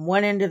 from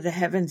one end of the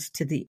heavens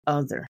to the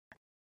other.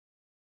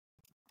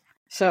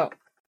 So,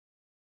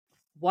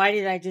 why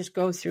did I just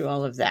go through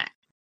all of that?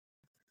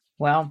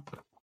 Well,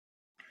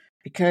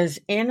 because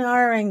in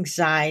our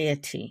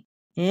anxiety,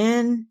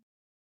 in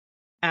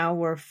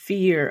our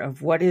fear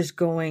of what is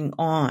going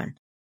on,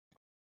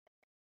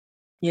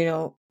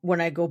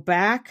 when I go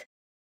back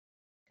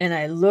and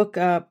I look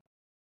up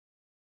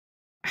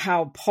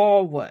how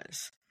Paul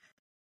was,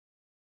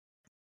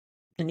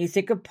 and you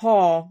think of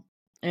Paul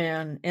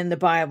and in the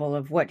Bible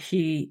of what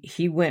he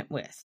went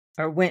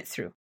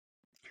through.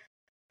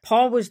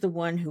 Paul was the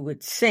one who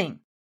would sing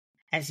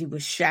as he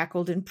was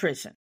shackled in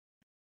prison.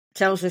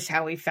 Tells us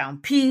how he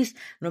found peace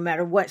no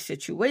matter what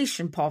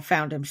situation Paul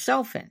found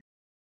himself in.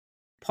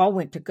 Paul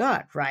went to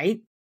God,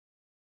 right?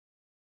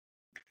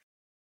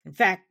 In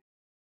fact,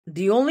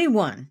 the only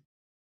one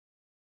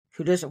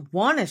who doesn't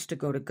want us to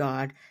go to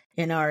God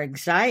in our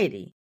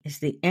anxiety is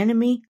the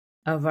enemy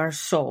of our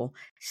soul,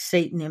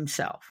 Satan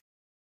himself.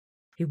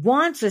 He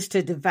wants us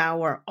to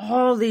devour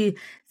all the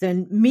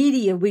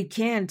media we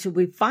can till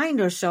we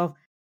find ourselves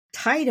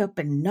tied up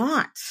in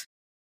knots.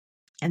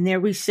 And there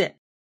we sit,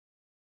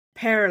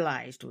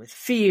 paralyzed with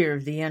fear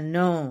of the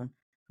unknown,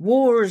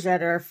 wars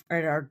at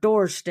our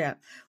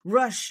doorstep,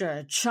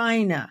 Russia,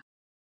 China,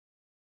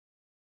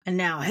 and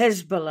now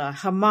Hezbollah,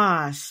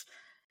 Hamas,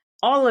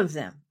 all of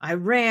them,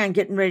 Iran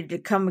getting ready to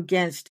come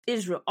against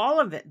Israel, all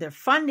of it, they're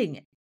funding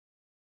it.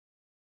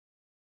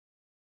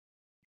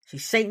 See,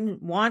 Satan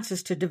wants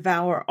us to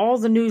devour all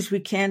the news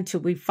we can till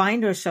we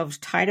find ourselves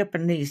tied up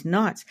in these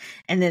knots.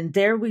 And then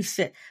there we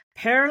sit,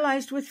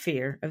 paralyzed with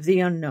fear of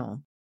the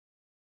unknown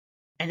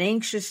and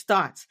anxious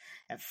thoughts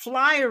that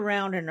fly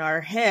around in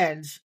our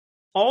heads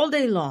all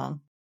day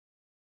long,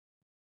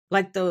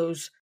 like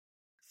those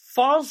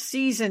fall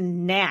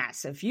season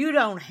gnats. If you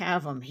don't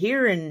have them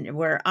here in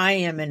where I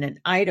am in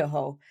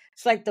Idaho,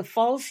 it's like the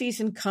fall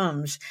season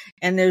comes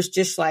and there's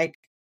just like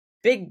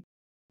big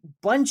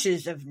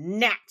bunches of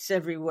gnats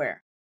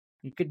everywhere.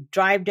 You could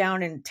drive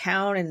down in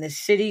town in the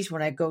cities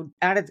when I come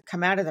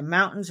out of the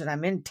mountains and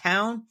I'm in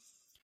town,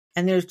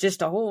 and there's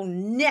just a whole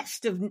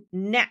nest of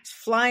gnats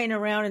flying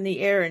around in the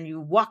air, and you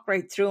walk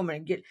right through them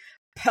and get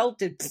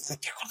pelted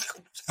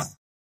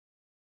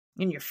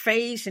in your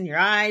face and your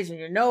eyes and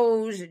your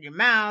nose and your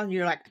mouth.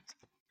 You're like,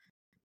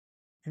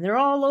 and they're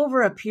all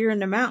over up here in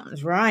the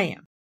mountains where I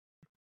am.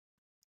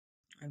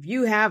 If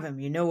you have him,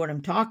 you know what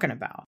I'm talking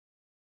about.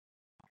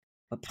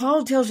 But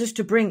Paul tells us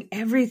to bring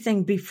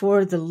everything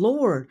before the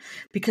Lord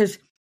because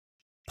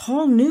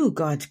Paul knew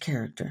God's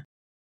character.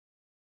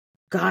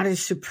 God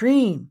is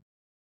supreme.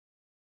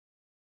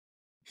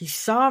 He's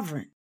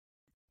sovereign.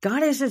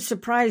 God isn't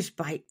surprised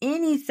by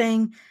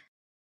anything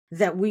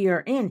that we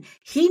are in.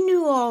 He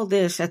knew all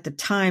this at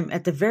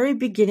the very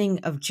beginning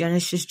of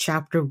Genesis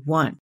chapter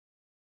 1.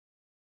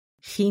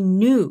 He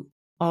knew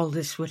all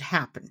this would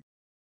happen.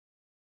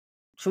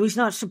 So he's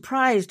not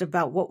surprised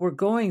about what we're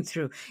going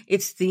through.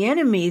 It's the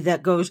enemy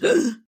that goes,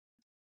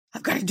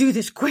 I've got to do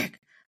this quick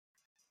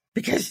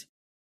because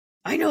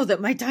I know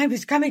that my time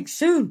is coming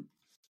soon.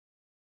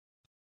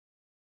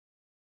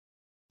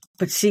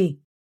 But see,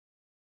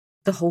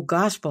 the whole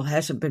gospel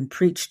hasn't been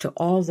preached to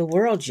all the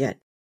world yet.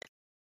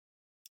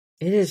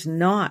 It is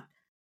not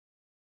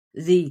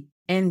the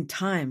end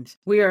times.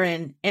 We are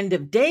in end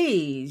of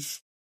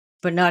days,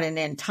 but not in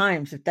end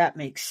times, if that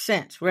makes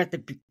sense. We're at the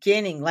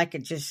beginning, like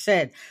it just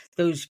said,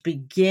 those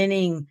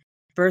beginning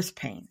birth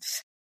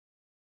pains.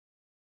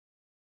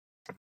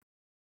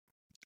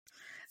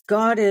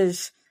 God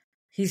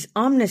he's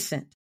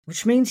omniscient,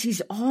 which means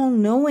he's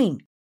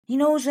all-knowing. He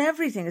knows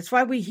everything. That's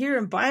why we hear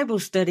in Bible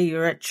study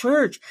or at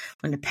church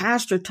when the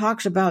pastor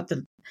talks about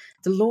the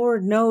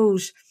Lord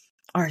knows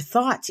our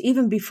thoughts,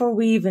 even before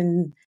we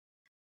even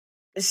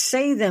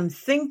say them,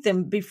 think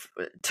them.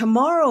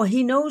 Tomorrow,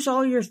 he knows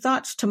all your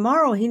thoughts.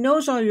 Tomorrow, he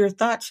knows all your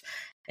thoughts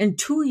in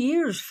 2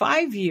 years,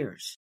 5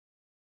 years.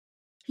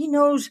 He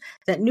knows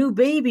that new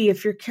baby,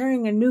 if you're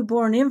carrying a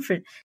newborn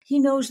infant, he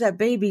knows that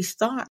baby's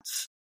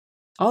thoughts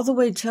all the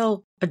way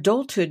till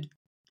adulthood,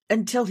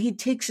 until he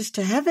takes us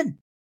to heaven.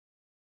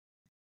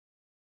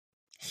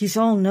 He's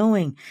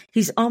all-knowing.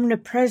 He's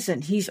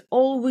omnipresent. He's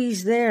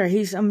always there.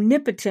 He's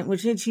omnipotent,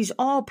 which means he's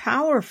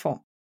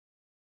all-powerful.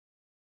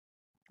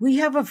 We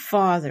have a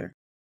Father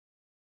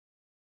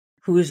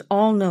who is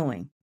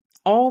all-knowing,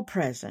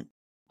 all-present,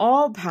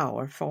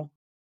 all-powerful,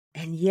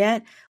 and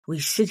yet we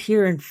sit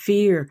here in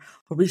fear,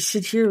 or we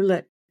sit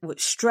here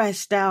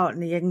stressed out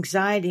and the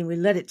anxiety, and we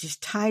let it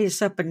just tie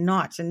us up in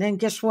knots. And then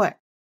guess what?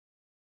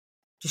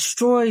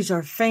 Destroys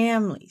our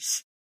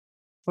families,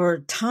 or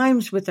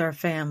times with our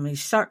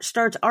families,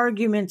 starts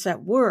arguments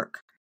at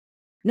work.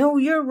 No,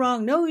 you're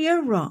wrong. No,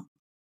 you're wrong.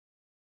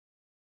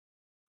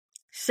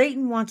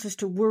 Satan wants us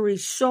to worry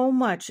so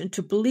much and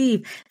to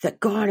believe that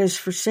God has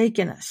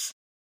forsaken us.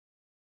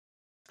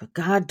 But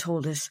God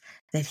told us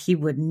that he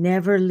would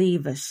never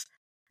leave us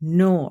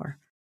nor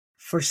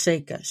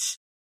forsake us.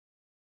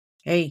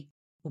 Hey,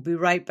 we'll be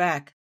right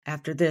back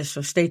after this,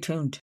 so stay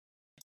tuned.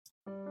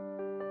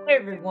 Hey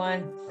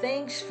everyone,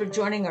 thanks for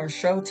joining our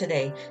show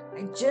today.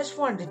 I just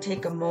wanted to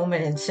take a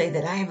moment and say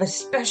that I have a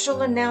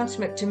special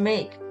announcement to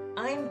make.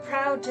 I'm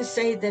proud to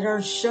say that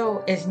our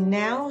show is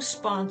now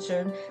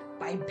sponsored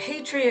by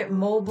Patriot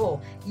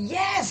Mobile.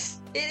 Yes,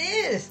 it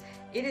is.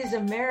 It is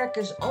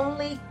America's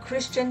only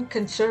Christian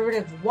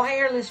conservative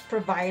wireless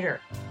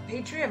provider.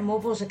 Patriot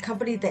Mobile is a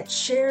company that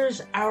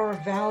shares our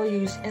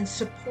values and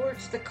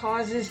supports the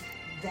causes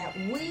that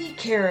we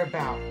care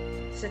about,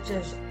 such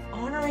as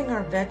honoring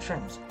our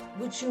veterans,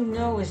 which you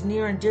know is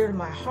near and dear to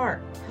my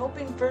heart,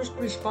 helping first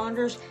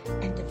responders,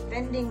 and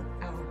defending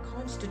our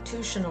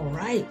constitutional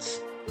rights.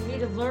 Hey,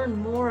 to learn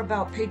more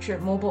about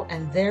Patriot Mobile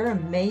and their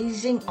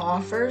amazing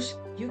offers,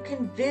 you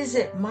can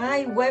visit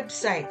my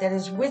website that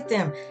is with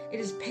them. It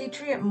is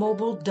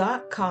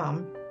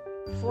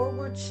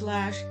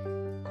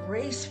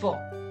patriotmobile.com/graceful.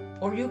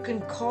 Or you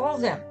can call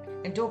them.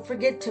 And don't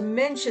forget to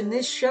mention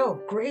this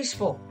show,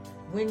 Graceful.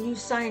 When you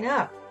sign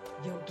up,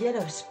 you'll get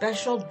a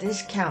special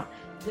discount.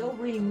 They'll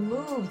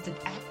remove the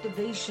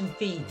activation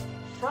fee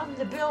from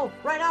the bill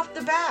right off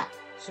the bat.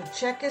 So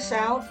check us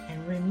out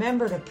and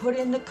remember to put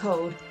in the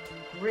code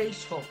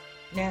GRACEFUL.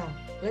 Now,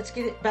 let's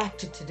get it back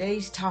to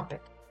today's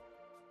topic.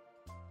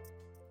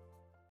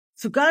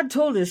 So God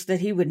told us that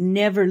he would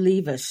never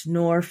leave us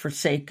nor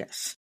forsake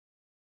us.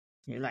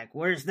 You're like,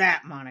 where's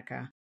that,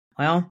 Monica?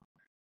 Well,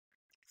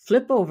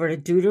 flip over to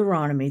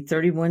Deuteronomy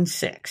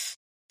 31:6,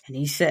 and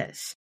he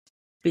says,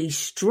 be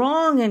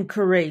strong and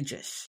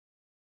courageous.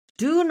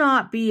 Do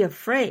not be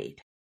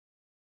afraid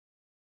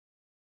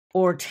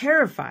or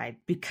terrified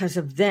because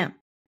of them.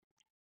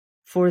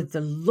 For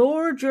the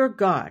Lord your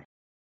God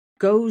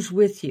goes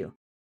with you.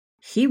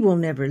 He will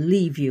never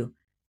leave you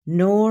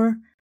nor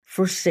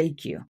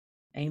forsake you.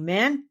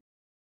 Amen?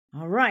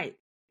 All right.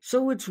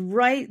 So it's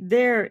right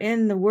there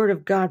in the Word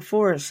of God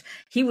for us.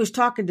 He was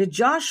talking to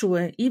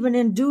Joshua even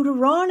in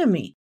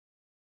Deuteronomy.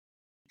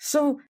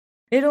 So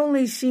it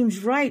only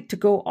seems right to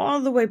go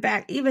all the way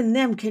back. Even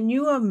them, can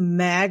you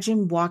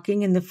imagine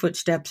walking in the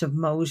footsteps of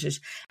Moses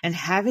and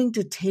having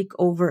to take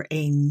over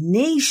a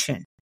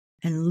nation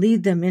and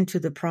lead them into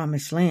the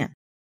promised land?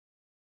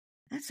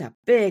 That's a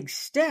big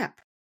step.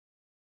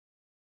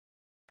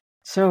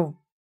 So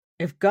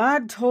if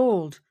God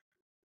told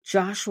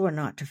Joshua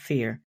not to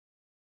fear,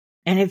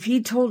 and if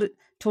he told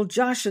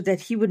Joshua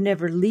that he would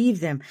never leave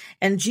them,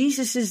 and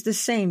Jesus is the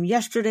same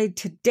yesterday,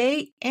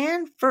 today,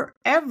 and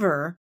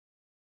forever,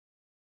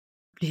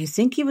 do you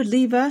think he would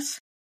leave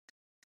us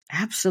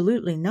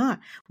Absolutely not.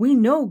 We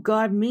know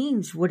God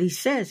means what he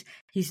says.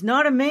 He's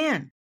not a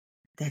man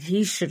that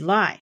he should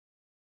lie.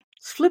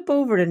 Let's flip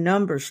over to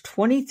Numbers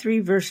 23,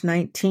 verse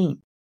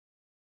 19.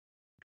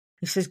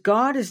 He says,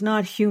 God is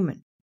not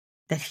human,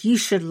 that he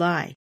should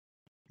lie,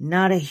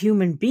 not a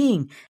human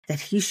being,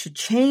 that he should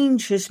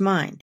change his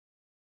mind.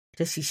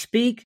 Does he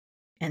speak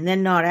and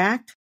then not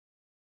act?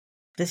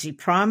 Does he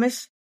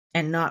promise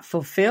and not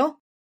fulfill?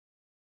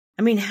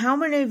 I mean, how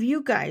many of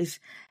you guys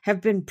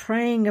have been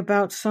praying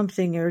about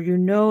something, or you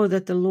know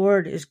that the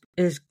Lord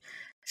is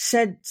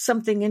said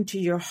something into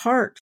your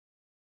heart,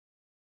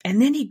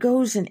 and then he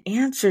goes and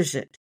answers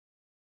it,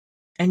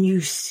 and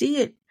you see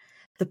it,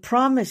 the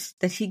promise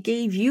that he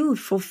gave you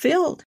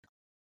fulfilled?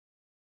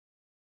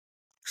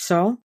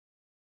 So,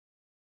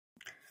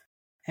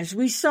 as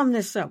we sum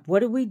this up, what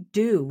do we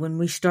do when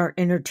we start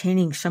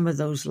entertaining some of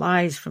those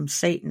lies from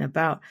Satan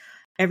about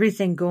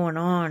everything going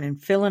on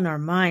and filling our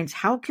minds?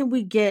 How can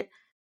we get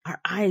our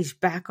eyes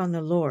back on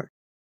the Lord?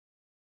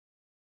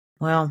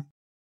 Well,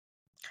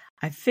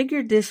 I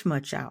figured this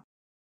much out.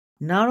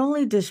 Not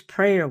only does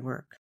prayer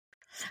work,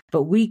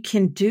 but we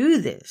can do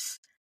this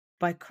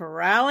by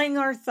corralling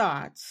our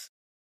thoughts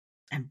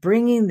and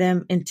bringing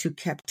them into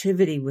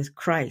captivity with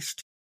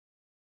Christ.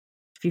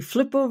 If you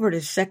flip over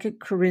to 2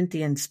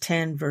 Corinthians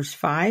 10, verse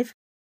 5,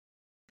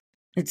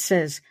 it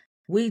says,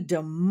 we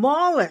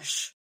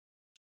demolish,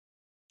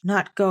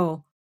 not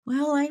go,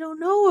 well, I don't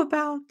know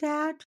about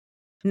that.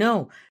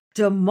 No,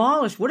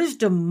 demolish. What is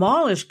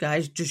demolish,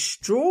 guys?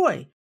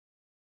 Destroy.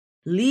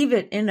 Leave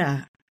it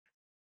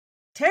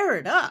tear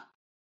it up.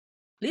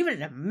 Leave it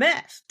in a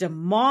mess.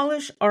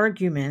 Demolish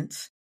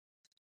arguments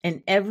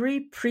and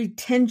every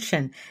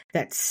pretension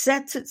that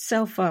sets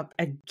itself up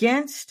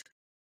against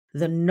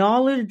the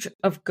knowledge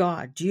of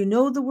God. Do you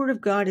know the word of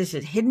God? Is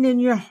it hidden in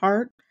your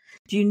heart?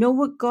 Do you know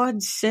what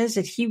God says,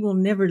 that he will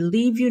never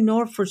leave you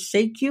nor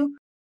forsake you?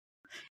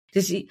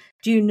 Do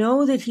you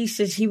know that he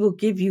says he will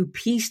give you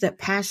peace that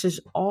passes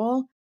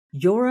all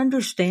your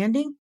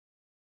understanding?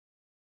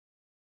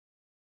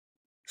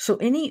 So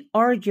any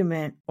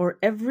argument or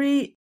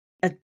every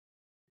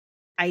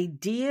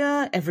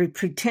idea, every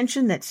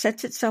pretension that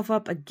sets itself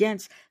up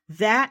against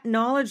that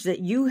knowledge that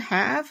you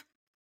have,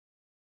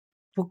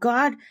 well,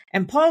 God,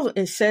 and Paul,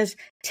 it says,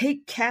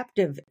 take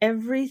captive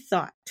every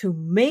thought to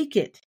make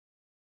it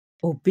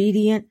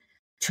obedient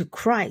to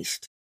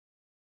Christ.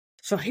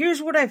 So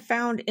here's what I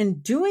found in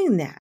doing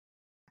that.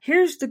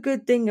 Here's the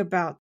good thing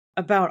about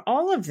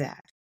all of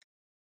that,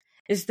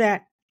 is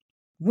that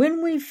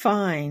when we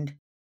find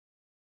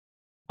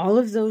all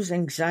of those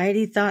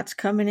anxiety thoughts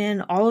coming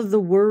in, all of the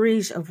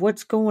worries of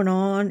what's going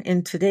on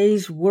in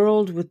today's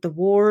world with the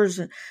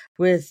wars,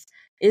 with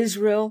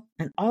Israel,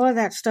 and all of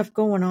that stuff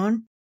going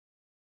on,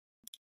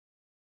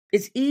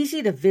 it's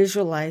easy to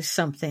visualize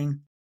something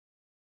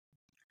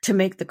to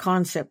make the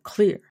concept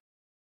clear.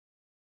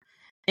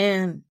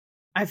 And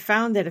I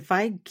found that if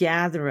I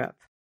gather up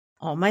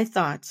all my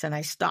thoughts and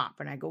I stop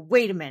and I go,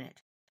 wait a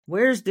minute,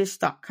 where's this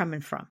thought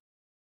coming from?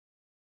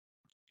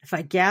 If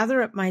I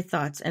gather up my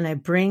thoughts and I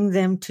bring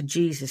them to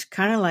Jesus,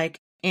 kind of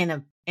like in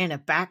a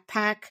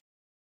backpack,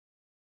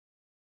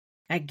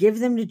 I give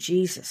them to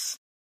Jesus.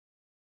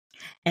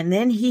 And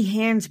then he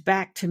hands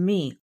back to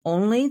me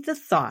only the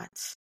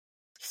thoughts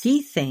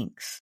he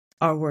thinks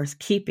are worth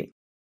keeping.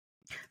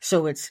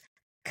 So it's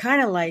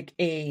kind of like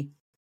in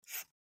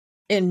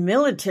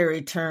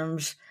military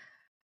terms,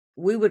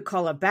 we would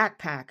call a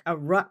backpack a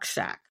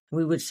rucksack.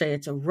 We would say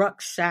it's a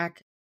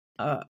rucksack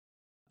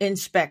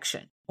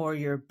inspection, or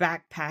your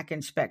backpack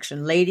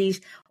inspection. Ladies,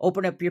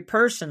 open up your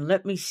purse and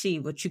let me see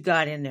what you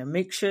got in there.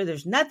 Make sure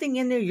there's nothing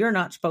in there you're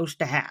not supposed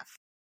to have.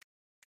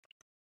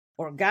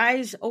 Or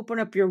guys, open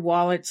up your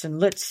wallets and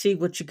let's see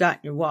what you got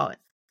in your wallet.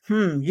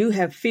 You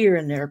have fear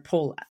in there.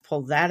 Pull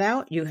that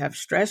out. You have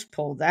stress.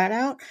 Pull that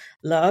out.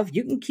 Love,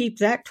 you can keep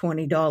that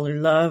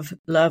 $20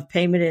 love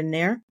payment in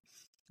there.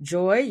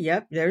 Joy,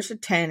 yep, there's a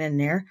 10 in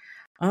there.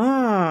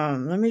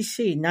 Let me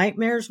see.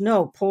 Nightmares,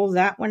 no, pull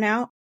that one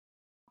out.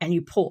 And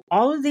you pull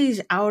all of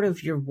these out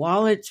of your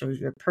wallets or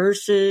your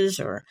purses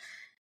or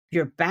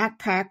your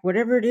backpack,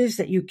 whatever it is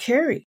that you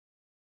carry.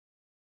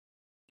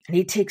 And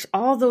he takes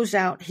all those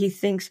out he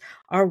thinks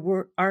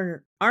are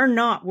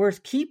not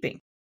worth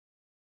keeping.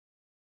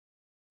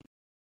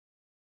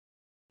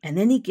 And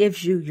then he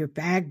gives you your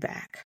bag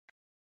back.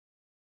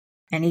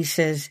 And he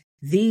says,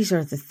 these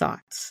are the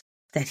thoughts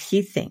that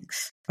he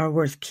thinks are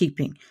worth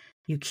keeping.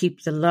 You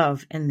keep the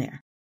love in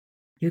there.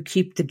 You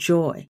keep the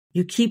joy.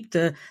 You keep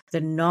the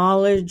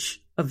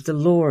knowledge of the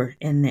Lord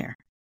in there.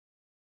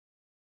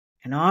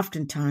 And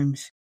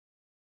oftentimes,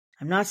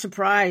 I'm not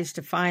surprised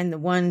to find the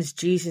ones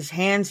Jesus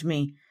hands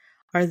me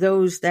are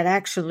those that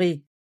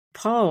actually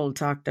Paul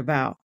talked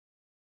about.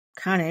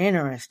 Kind of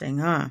interesting,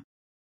 huh?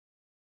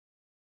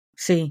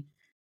 See,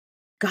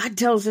 God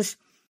tells us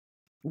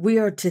we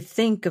are to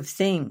think of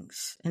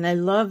things. And I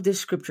love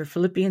this scripture,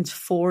 Philippians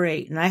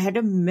 4:8. And I had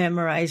to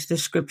memorize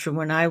this scripture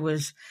when I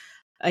was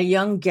a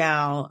young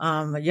gal,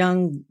 a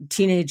young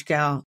teenage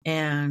gal.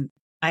 And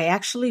I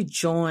actually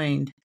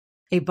joined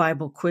a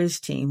Bible quiz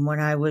team when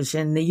I was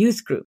in the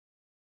youth group.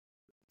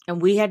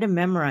 And we had to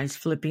memorize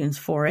Philippians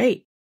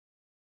 4:8.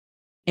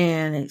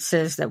 And it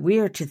says that we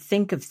are to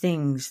think of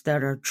things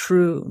that are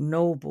true,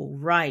 noble,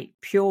 right,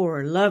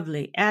 pure,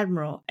 lovely,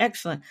 admirable,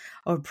 excellent,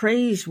 or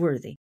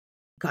praiseworthy.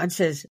 God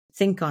says,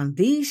 think on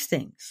these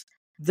things.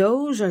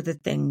 Those are the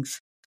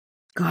things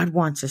God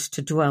wants us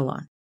to dwell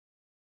on.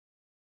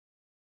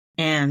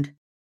 And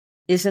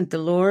isn't the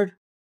Lord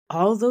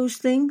all those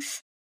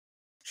things?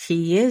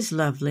 He is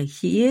lovely.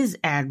 He is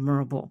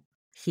admirable.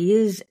 He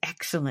is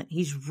excellent.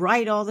 He's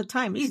right all the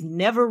time. He's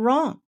never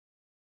wrong.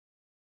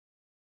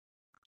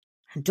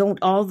 And don't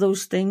all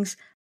those things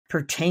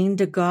pertain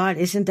to God?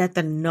 Isn't that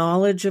the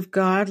knowledge of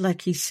God,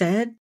 like he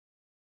said?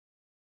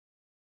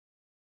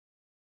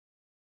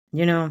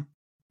 You know,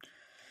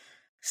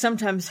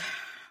 sometimes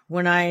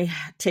when I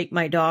take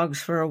my dogs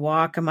for a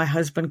walk and my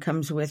husband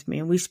comes with me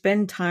and we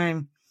spend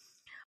time,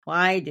 well,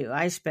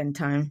 I spend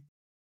time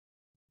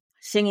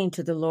singing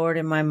to the Lord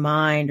in my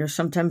mind, or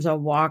sometimes I'll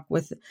walk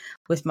with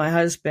my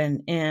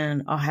husband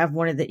and I'll have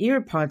one of the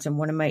ear pods in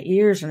one of my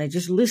ears and I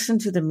just listen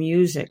to the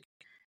music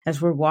as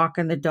we're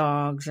walking the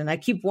dogs. And I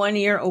keep one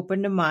ear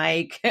open to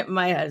Mike,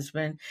 my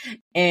husband,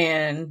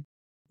 and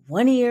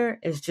one ear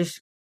is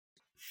just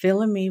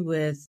filling me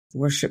with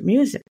worship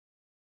music.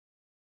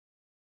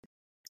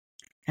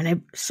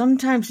 And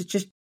sometimes it's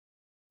just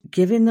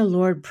giving the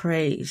Lord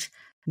praise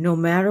no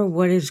matter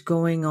what is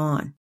going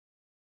on.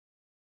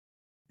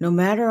 No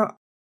matter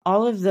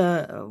all of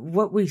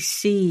what we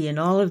see and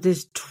all of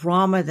this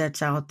drama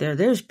that's out there.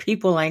 There's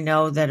people I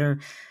know that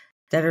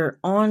are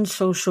on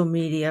social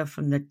media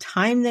from the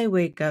time they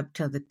wake up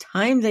till the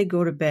time they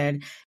go to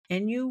bed,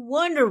 and you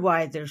wonder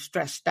why they're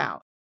stressed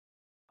out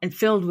and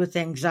filled with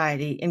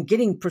anxiety and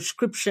getting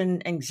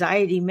prescription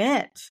anxiety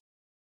meds.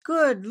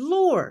 Good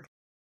Lord.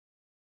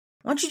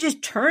 Why don't you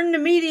just turn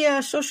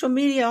the social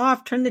media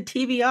off, turn the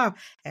TV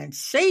off, and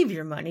save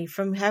your money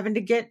from having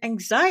to get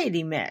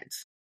anxiety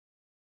meds?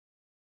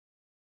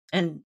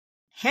 And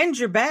hand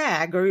your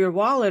bag or your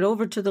wallet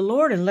over to the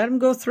Lord and let him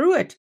go through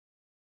it.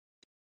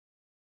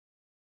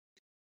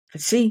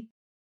 But see,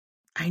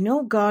 I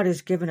know God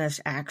has given us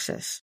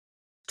access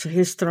to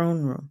his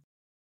throne room.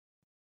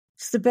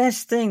 It's the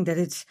best thing that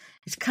it's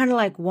kind of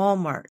like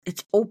Walmart.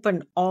 It's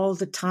open all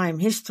the time.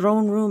 His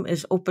throne room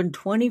is open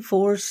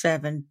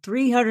 24/7,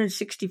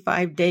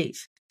 365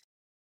 days.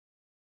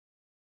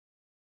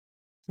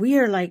 We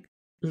are like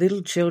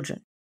little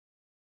children.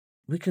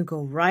 We can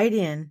go right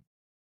in,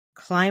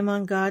 climb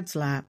on God's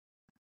lap,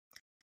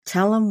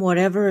 tell him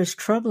whatever is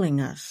troubling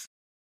us.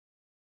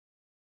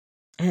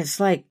 And it's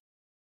like,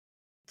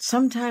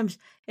 sometimes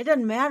it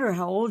doesn't matter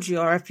how old you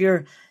are. If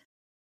you're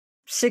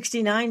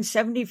 69,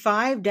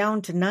 75,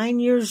 down to 9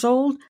 years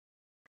old,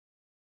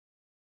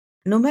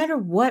 no matter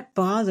what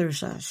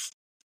bothers us,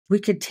 we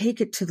could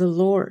take it to the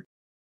Lord.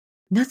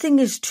 Nothing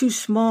is too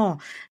small,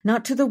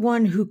 not to the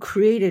one who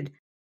created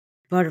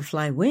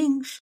butterfly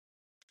wings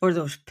or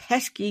those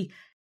pesky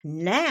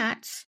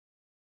gnats.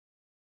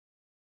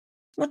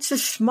 What's the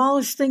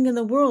smallest thing in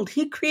the world?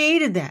 He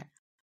created that.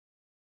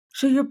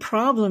 So your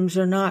problems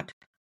are not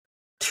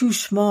too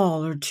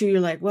small or you're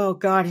like, well,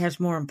 God has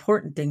more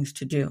important things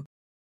to do.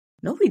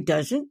 No, he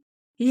doesn't.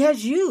 He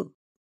has you.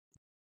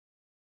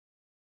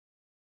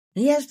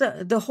 He has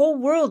the whole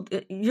world.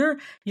 You're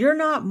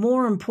not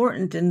more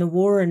important than the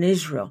war in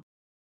Israel.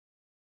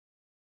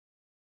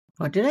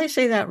 Oh, did I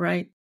say that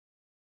right?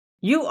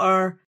 You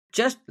are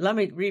let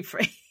me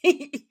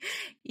rephrase.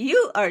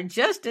 You are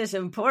just as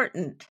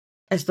important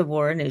as the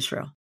war in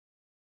Israel.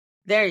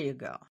 There you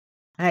go.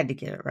 I had to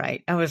get it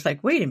right. I was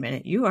like, wait a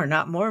minute, you are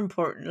not more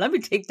important. Let me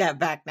take that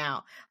back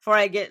now before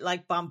I get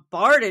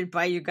bombarded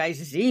by you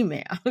guys'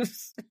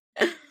 emails.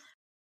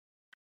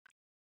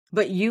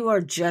 But you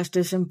are just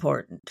as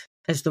important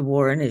as the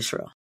war in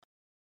Israel.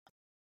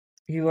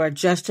 You are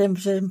just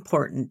as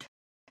important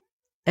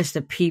as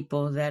the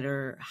people that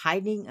are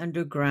hiding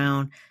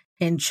underground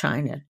in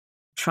China,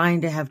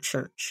 trying to have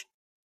church.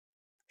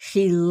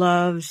 He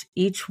loves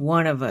each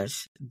one of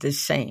us the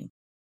same.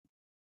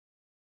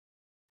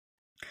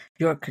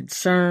 Your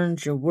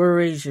concerns, your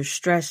worries, your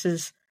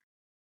stresses.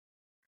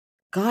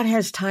 God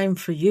has time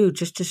for you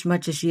just as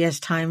much as he has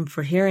time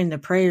for hearing the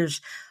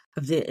prayers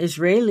of the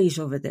Israelis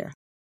over there.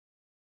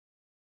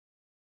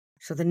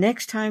 So the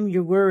next time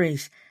your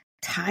worries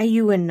tie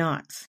you in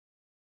knots,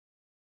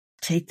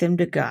 take them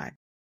to God,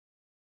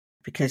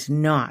 because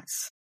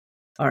knots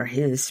are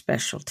his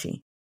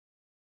specialty.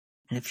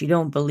 And if you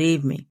don't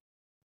believe me,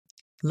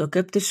 look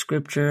up the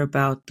scripture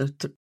about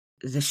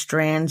the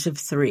strands of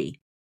three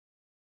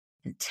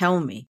and tell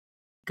me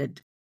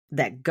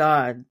that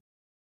God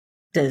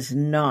does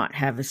not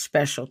have a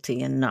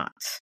specialty in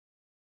knots.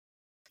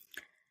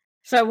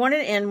 So I want to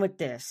end with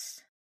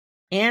this.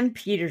 Ann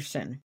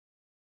Peterson,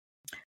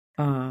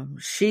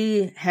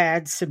 she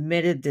had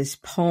submitted this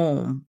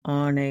poem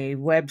on a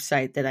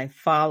website that I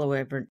follow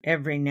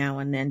every now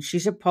and then.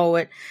 She's a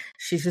poet.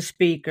 She's a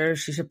speaker.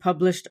 She's a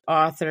published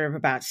author of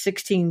about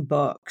 16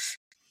 books.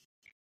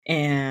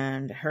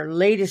 And her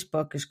latest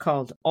book is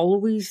called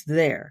Always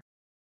There.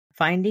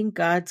 Finding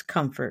God's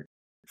Comfort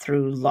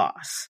Through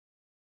Loss.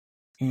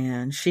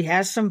 And she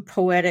has some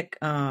poetic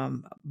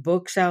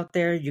books out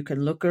there. You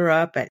can look her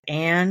up at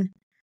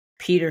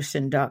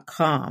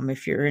AnnPeterson.com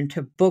if you're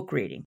into book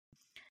reading.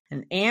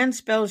 And Ann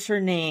spells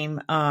her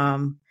name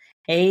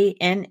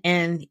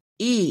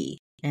A-N-N-E,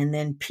 and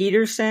then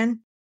Peterson,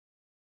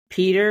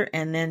 Peter,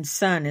 and then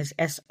son is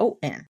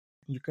S-O-N.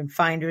 You can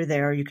find her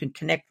there. You can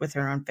connect with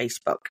her on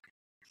Facebook.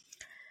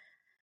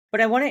 But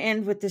I want to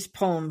end with this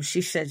poem.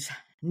 She says,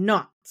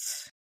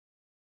 knots.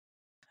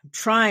 I'm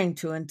trying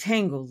to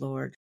untangle,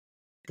 Lord,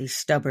 these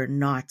stubborn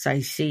knots I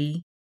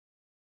see.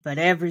 But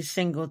every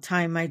single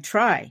time I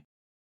try,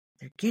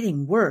 they're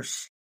getting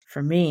worse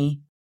for me.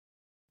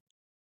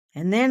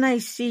 And then I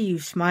see you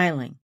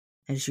smiling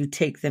as you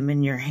take them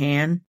in your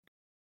hand,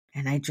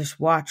 and I just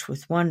watch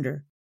with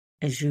wonder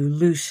as you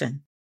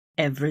loosen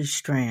every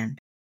strand.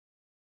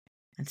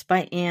 That's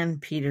by Ann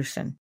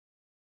Peterson.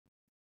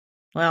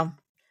 Well,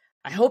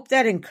 I hope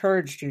that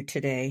encouraged you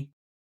today.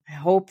 I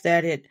hope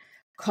that it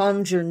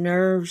calmed your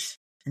nerves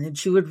and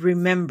that you would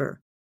remember,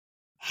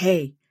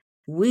 hey,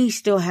 we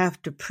still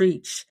have to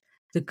preach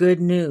the good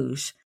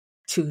news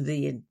to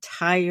the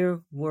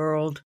entire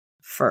world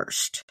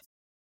first.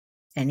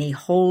 And he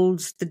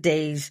holds the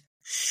days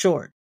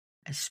short,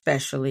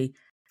 especially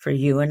for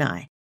you and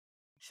I.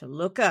 So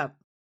look up,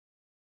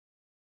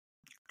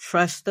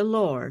 trust the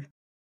Lord,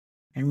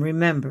 and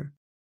remember,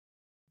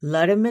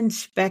 let him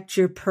inspect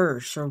your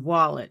purse or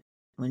wallet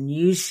when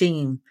you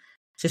seem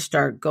to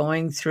start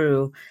going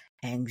through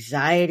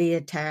anxiety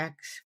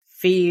attacks,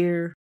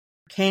 fear,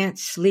 can't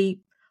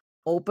sleep.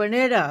 Open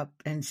it up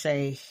and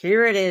say,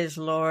 here it is,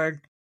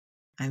 Lord.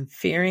 I'm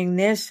fearing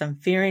this, I'm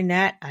fearing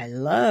that. I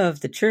love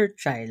the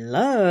church. I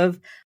love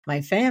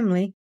my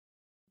family.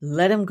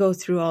 Let him go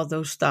through all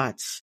those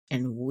thoughts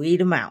and weed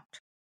them out.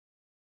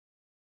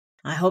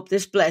 I hope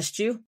this blessed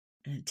you.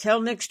 And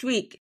until next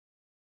week,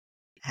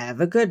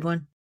 have a good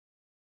one.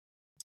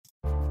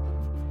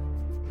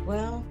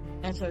 Well,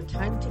 as our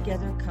time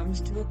together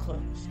comes to a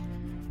close,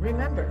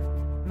 remember,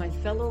 my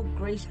fellow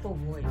graceful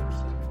warriors,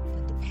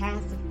 that the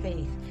path of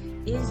faith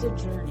is a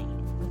journey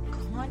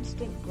with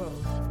constant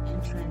growth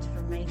and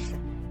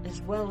transformation,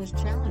 as well as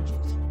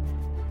challenges.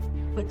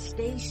 But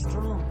stay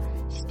strong,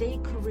 stay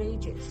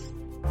courageous,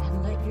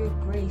 and let your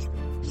grace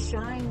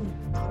shine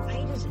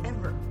bright as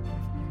ever.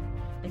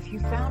 If you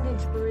found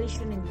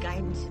inspiration and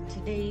guidance in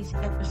today's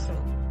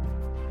episode,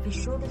 be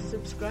sure to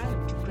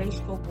subscribe to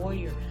Graceful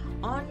Warrior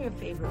on your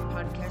favorite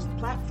podcast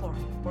platform,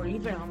 or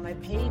even on my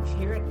page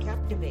here at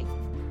Captivate.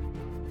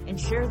 And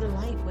share the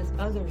light with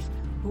others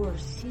who are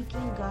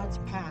seeking God's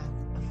path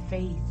of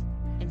faith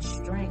and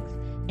strength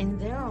in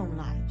their own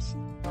lives.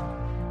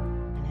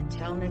 And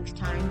until next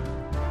time,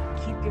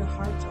 keep your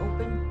hearts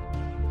open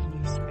and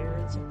your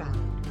spirits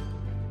abound.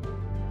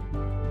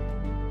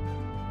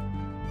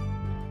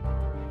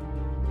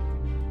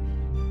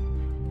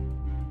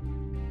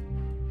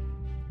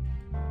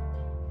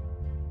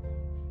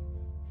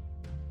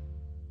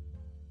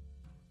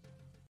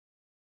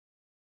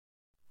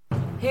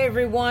 Hey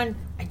everyone,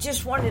 I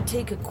just wanted to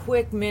take a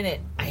quick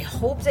minute. I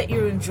hope that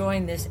you're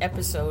enjoying this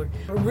episode.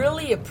 I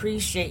really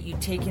appreciate you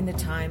taking the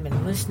time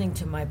and listening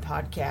to my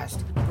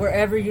podcast.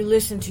 Wherever you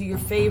listen to your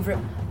favorite,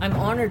 I'm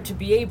honored to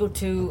be able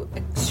to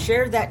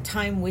share that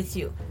time with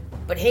you.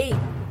 But hey,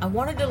 I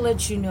wanted to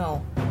let you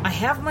know, I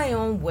have my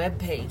own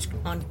webpage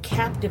on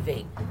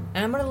Captivate,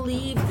 and I'm going to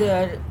leave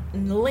the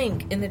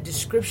link in the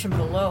description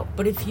below.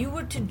 But if you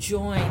were to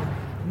join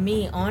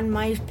me on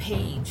my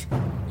page,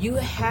 you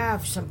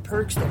have some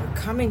perks that are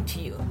coming to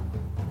you.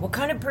 What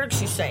kind of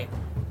perks, you say?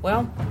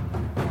 Well,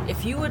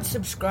 if you would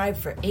subscribe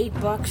for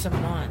 $8 a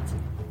month,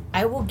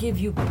 I will give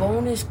you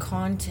bonus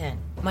content,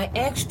 my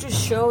extra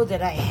show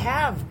that I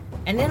have,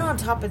 and then on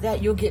top of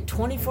that, you'll get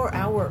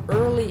 24-hour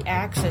early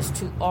access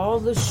to all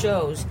the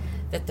shows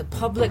that the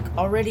public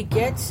already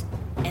gets,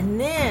 and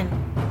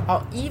then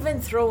I'll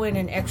even throw in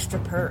an extra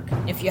perk.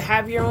 If you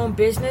have your own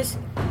business,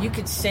 you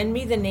could send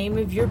me the name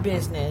of your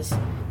business,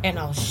 and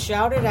I'll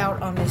shout it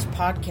out on this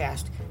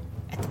podcast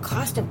at the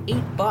cost of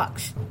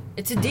 $8.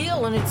 It's a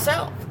deal in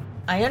itself.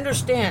 I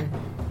understand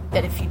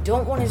that if you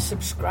don't want to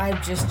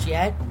subscribe just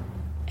yet,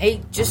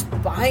 hey, just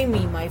buy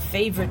me my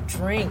favorite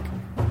drink.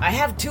 I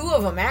have two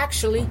of them,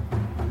 actually.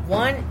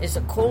 One is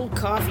a cold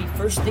coffee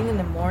first thing in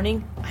the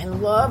morning. I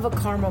love a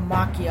caramel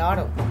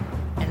macchiato.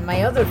 And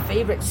my other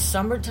favorite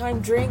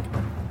summertime drink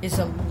is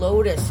a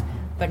Lotus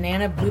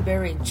banana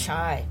blueberry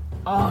chai.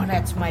 Oh,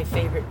 that's my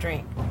favorite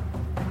drink.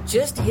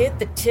 Just hit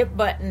the tip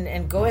button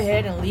and go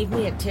ahead and leave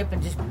me a tip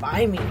and just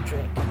buy me a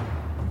drink.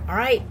 All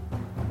right,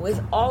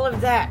 with all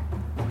of that,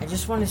 I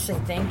just want to say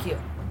thank you.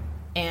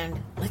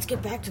 And let's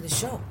get back to the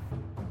show.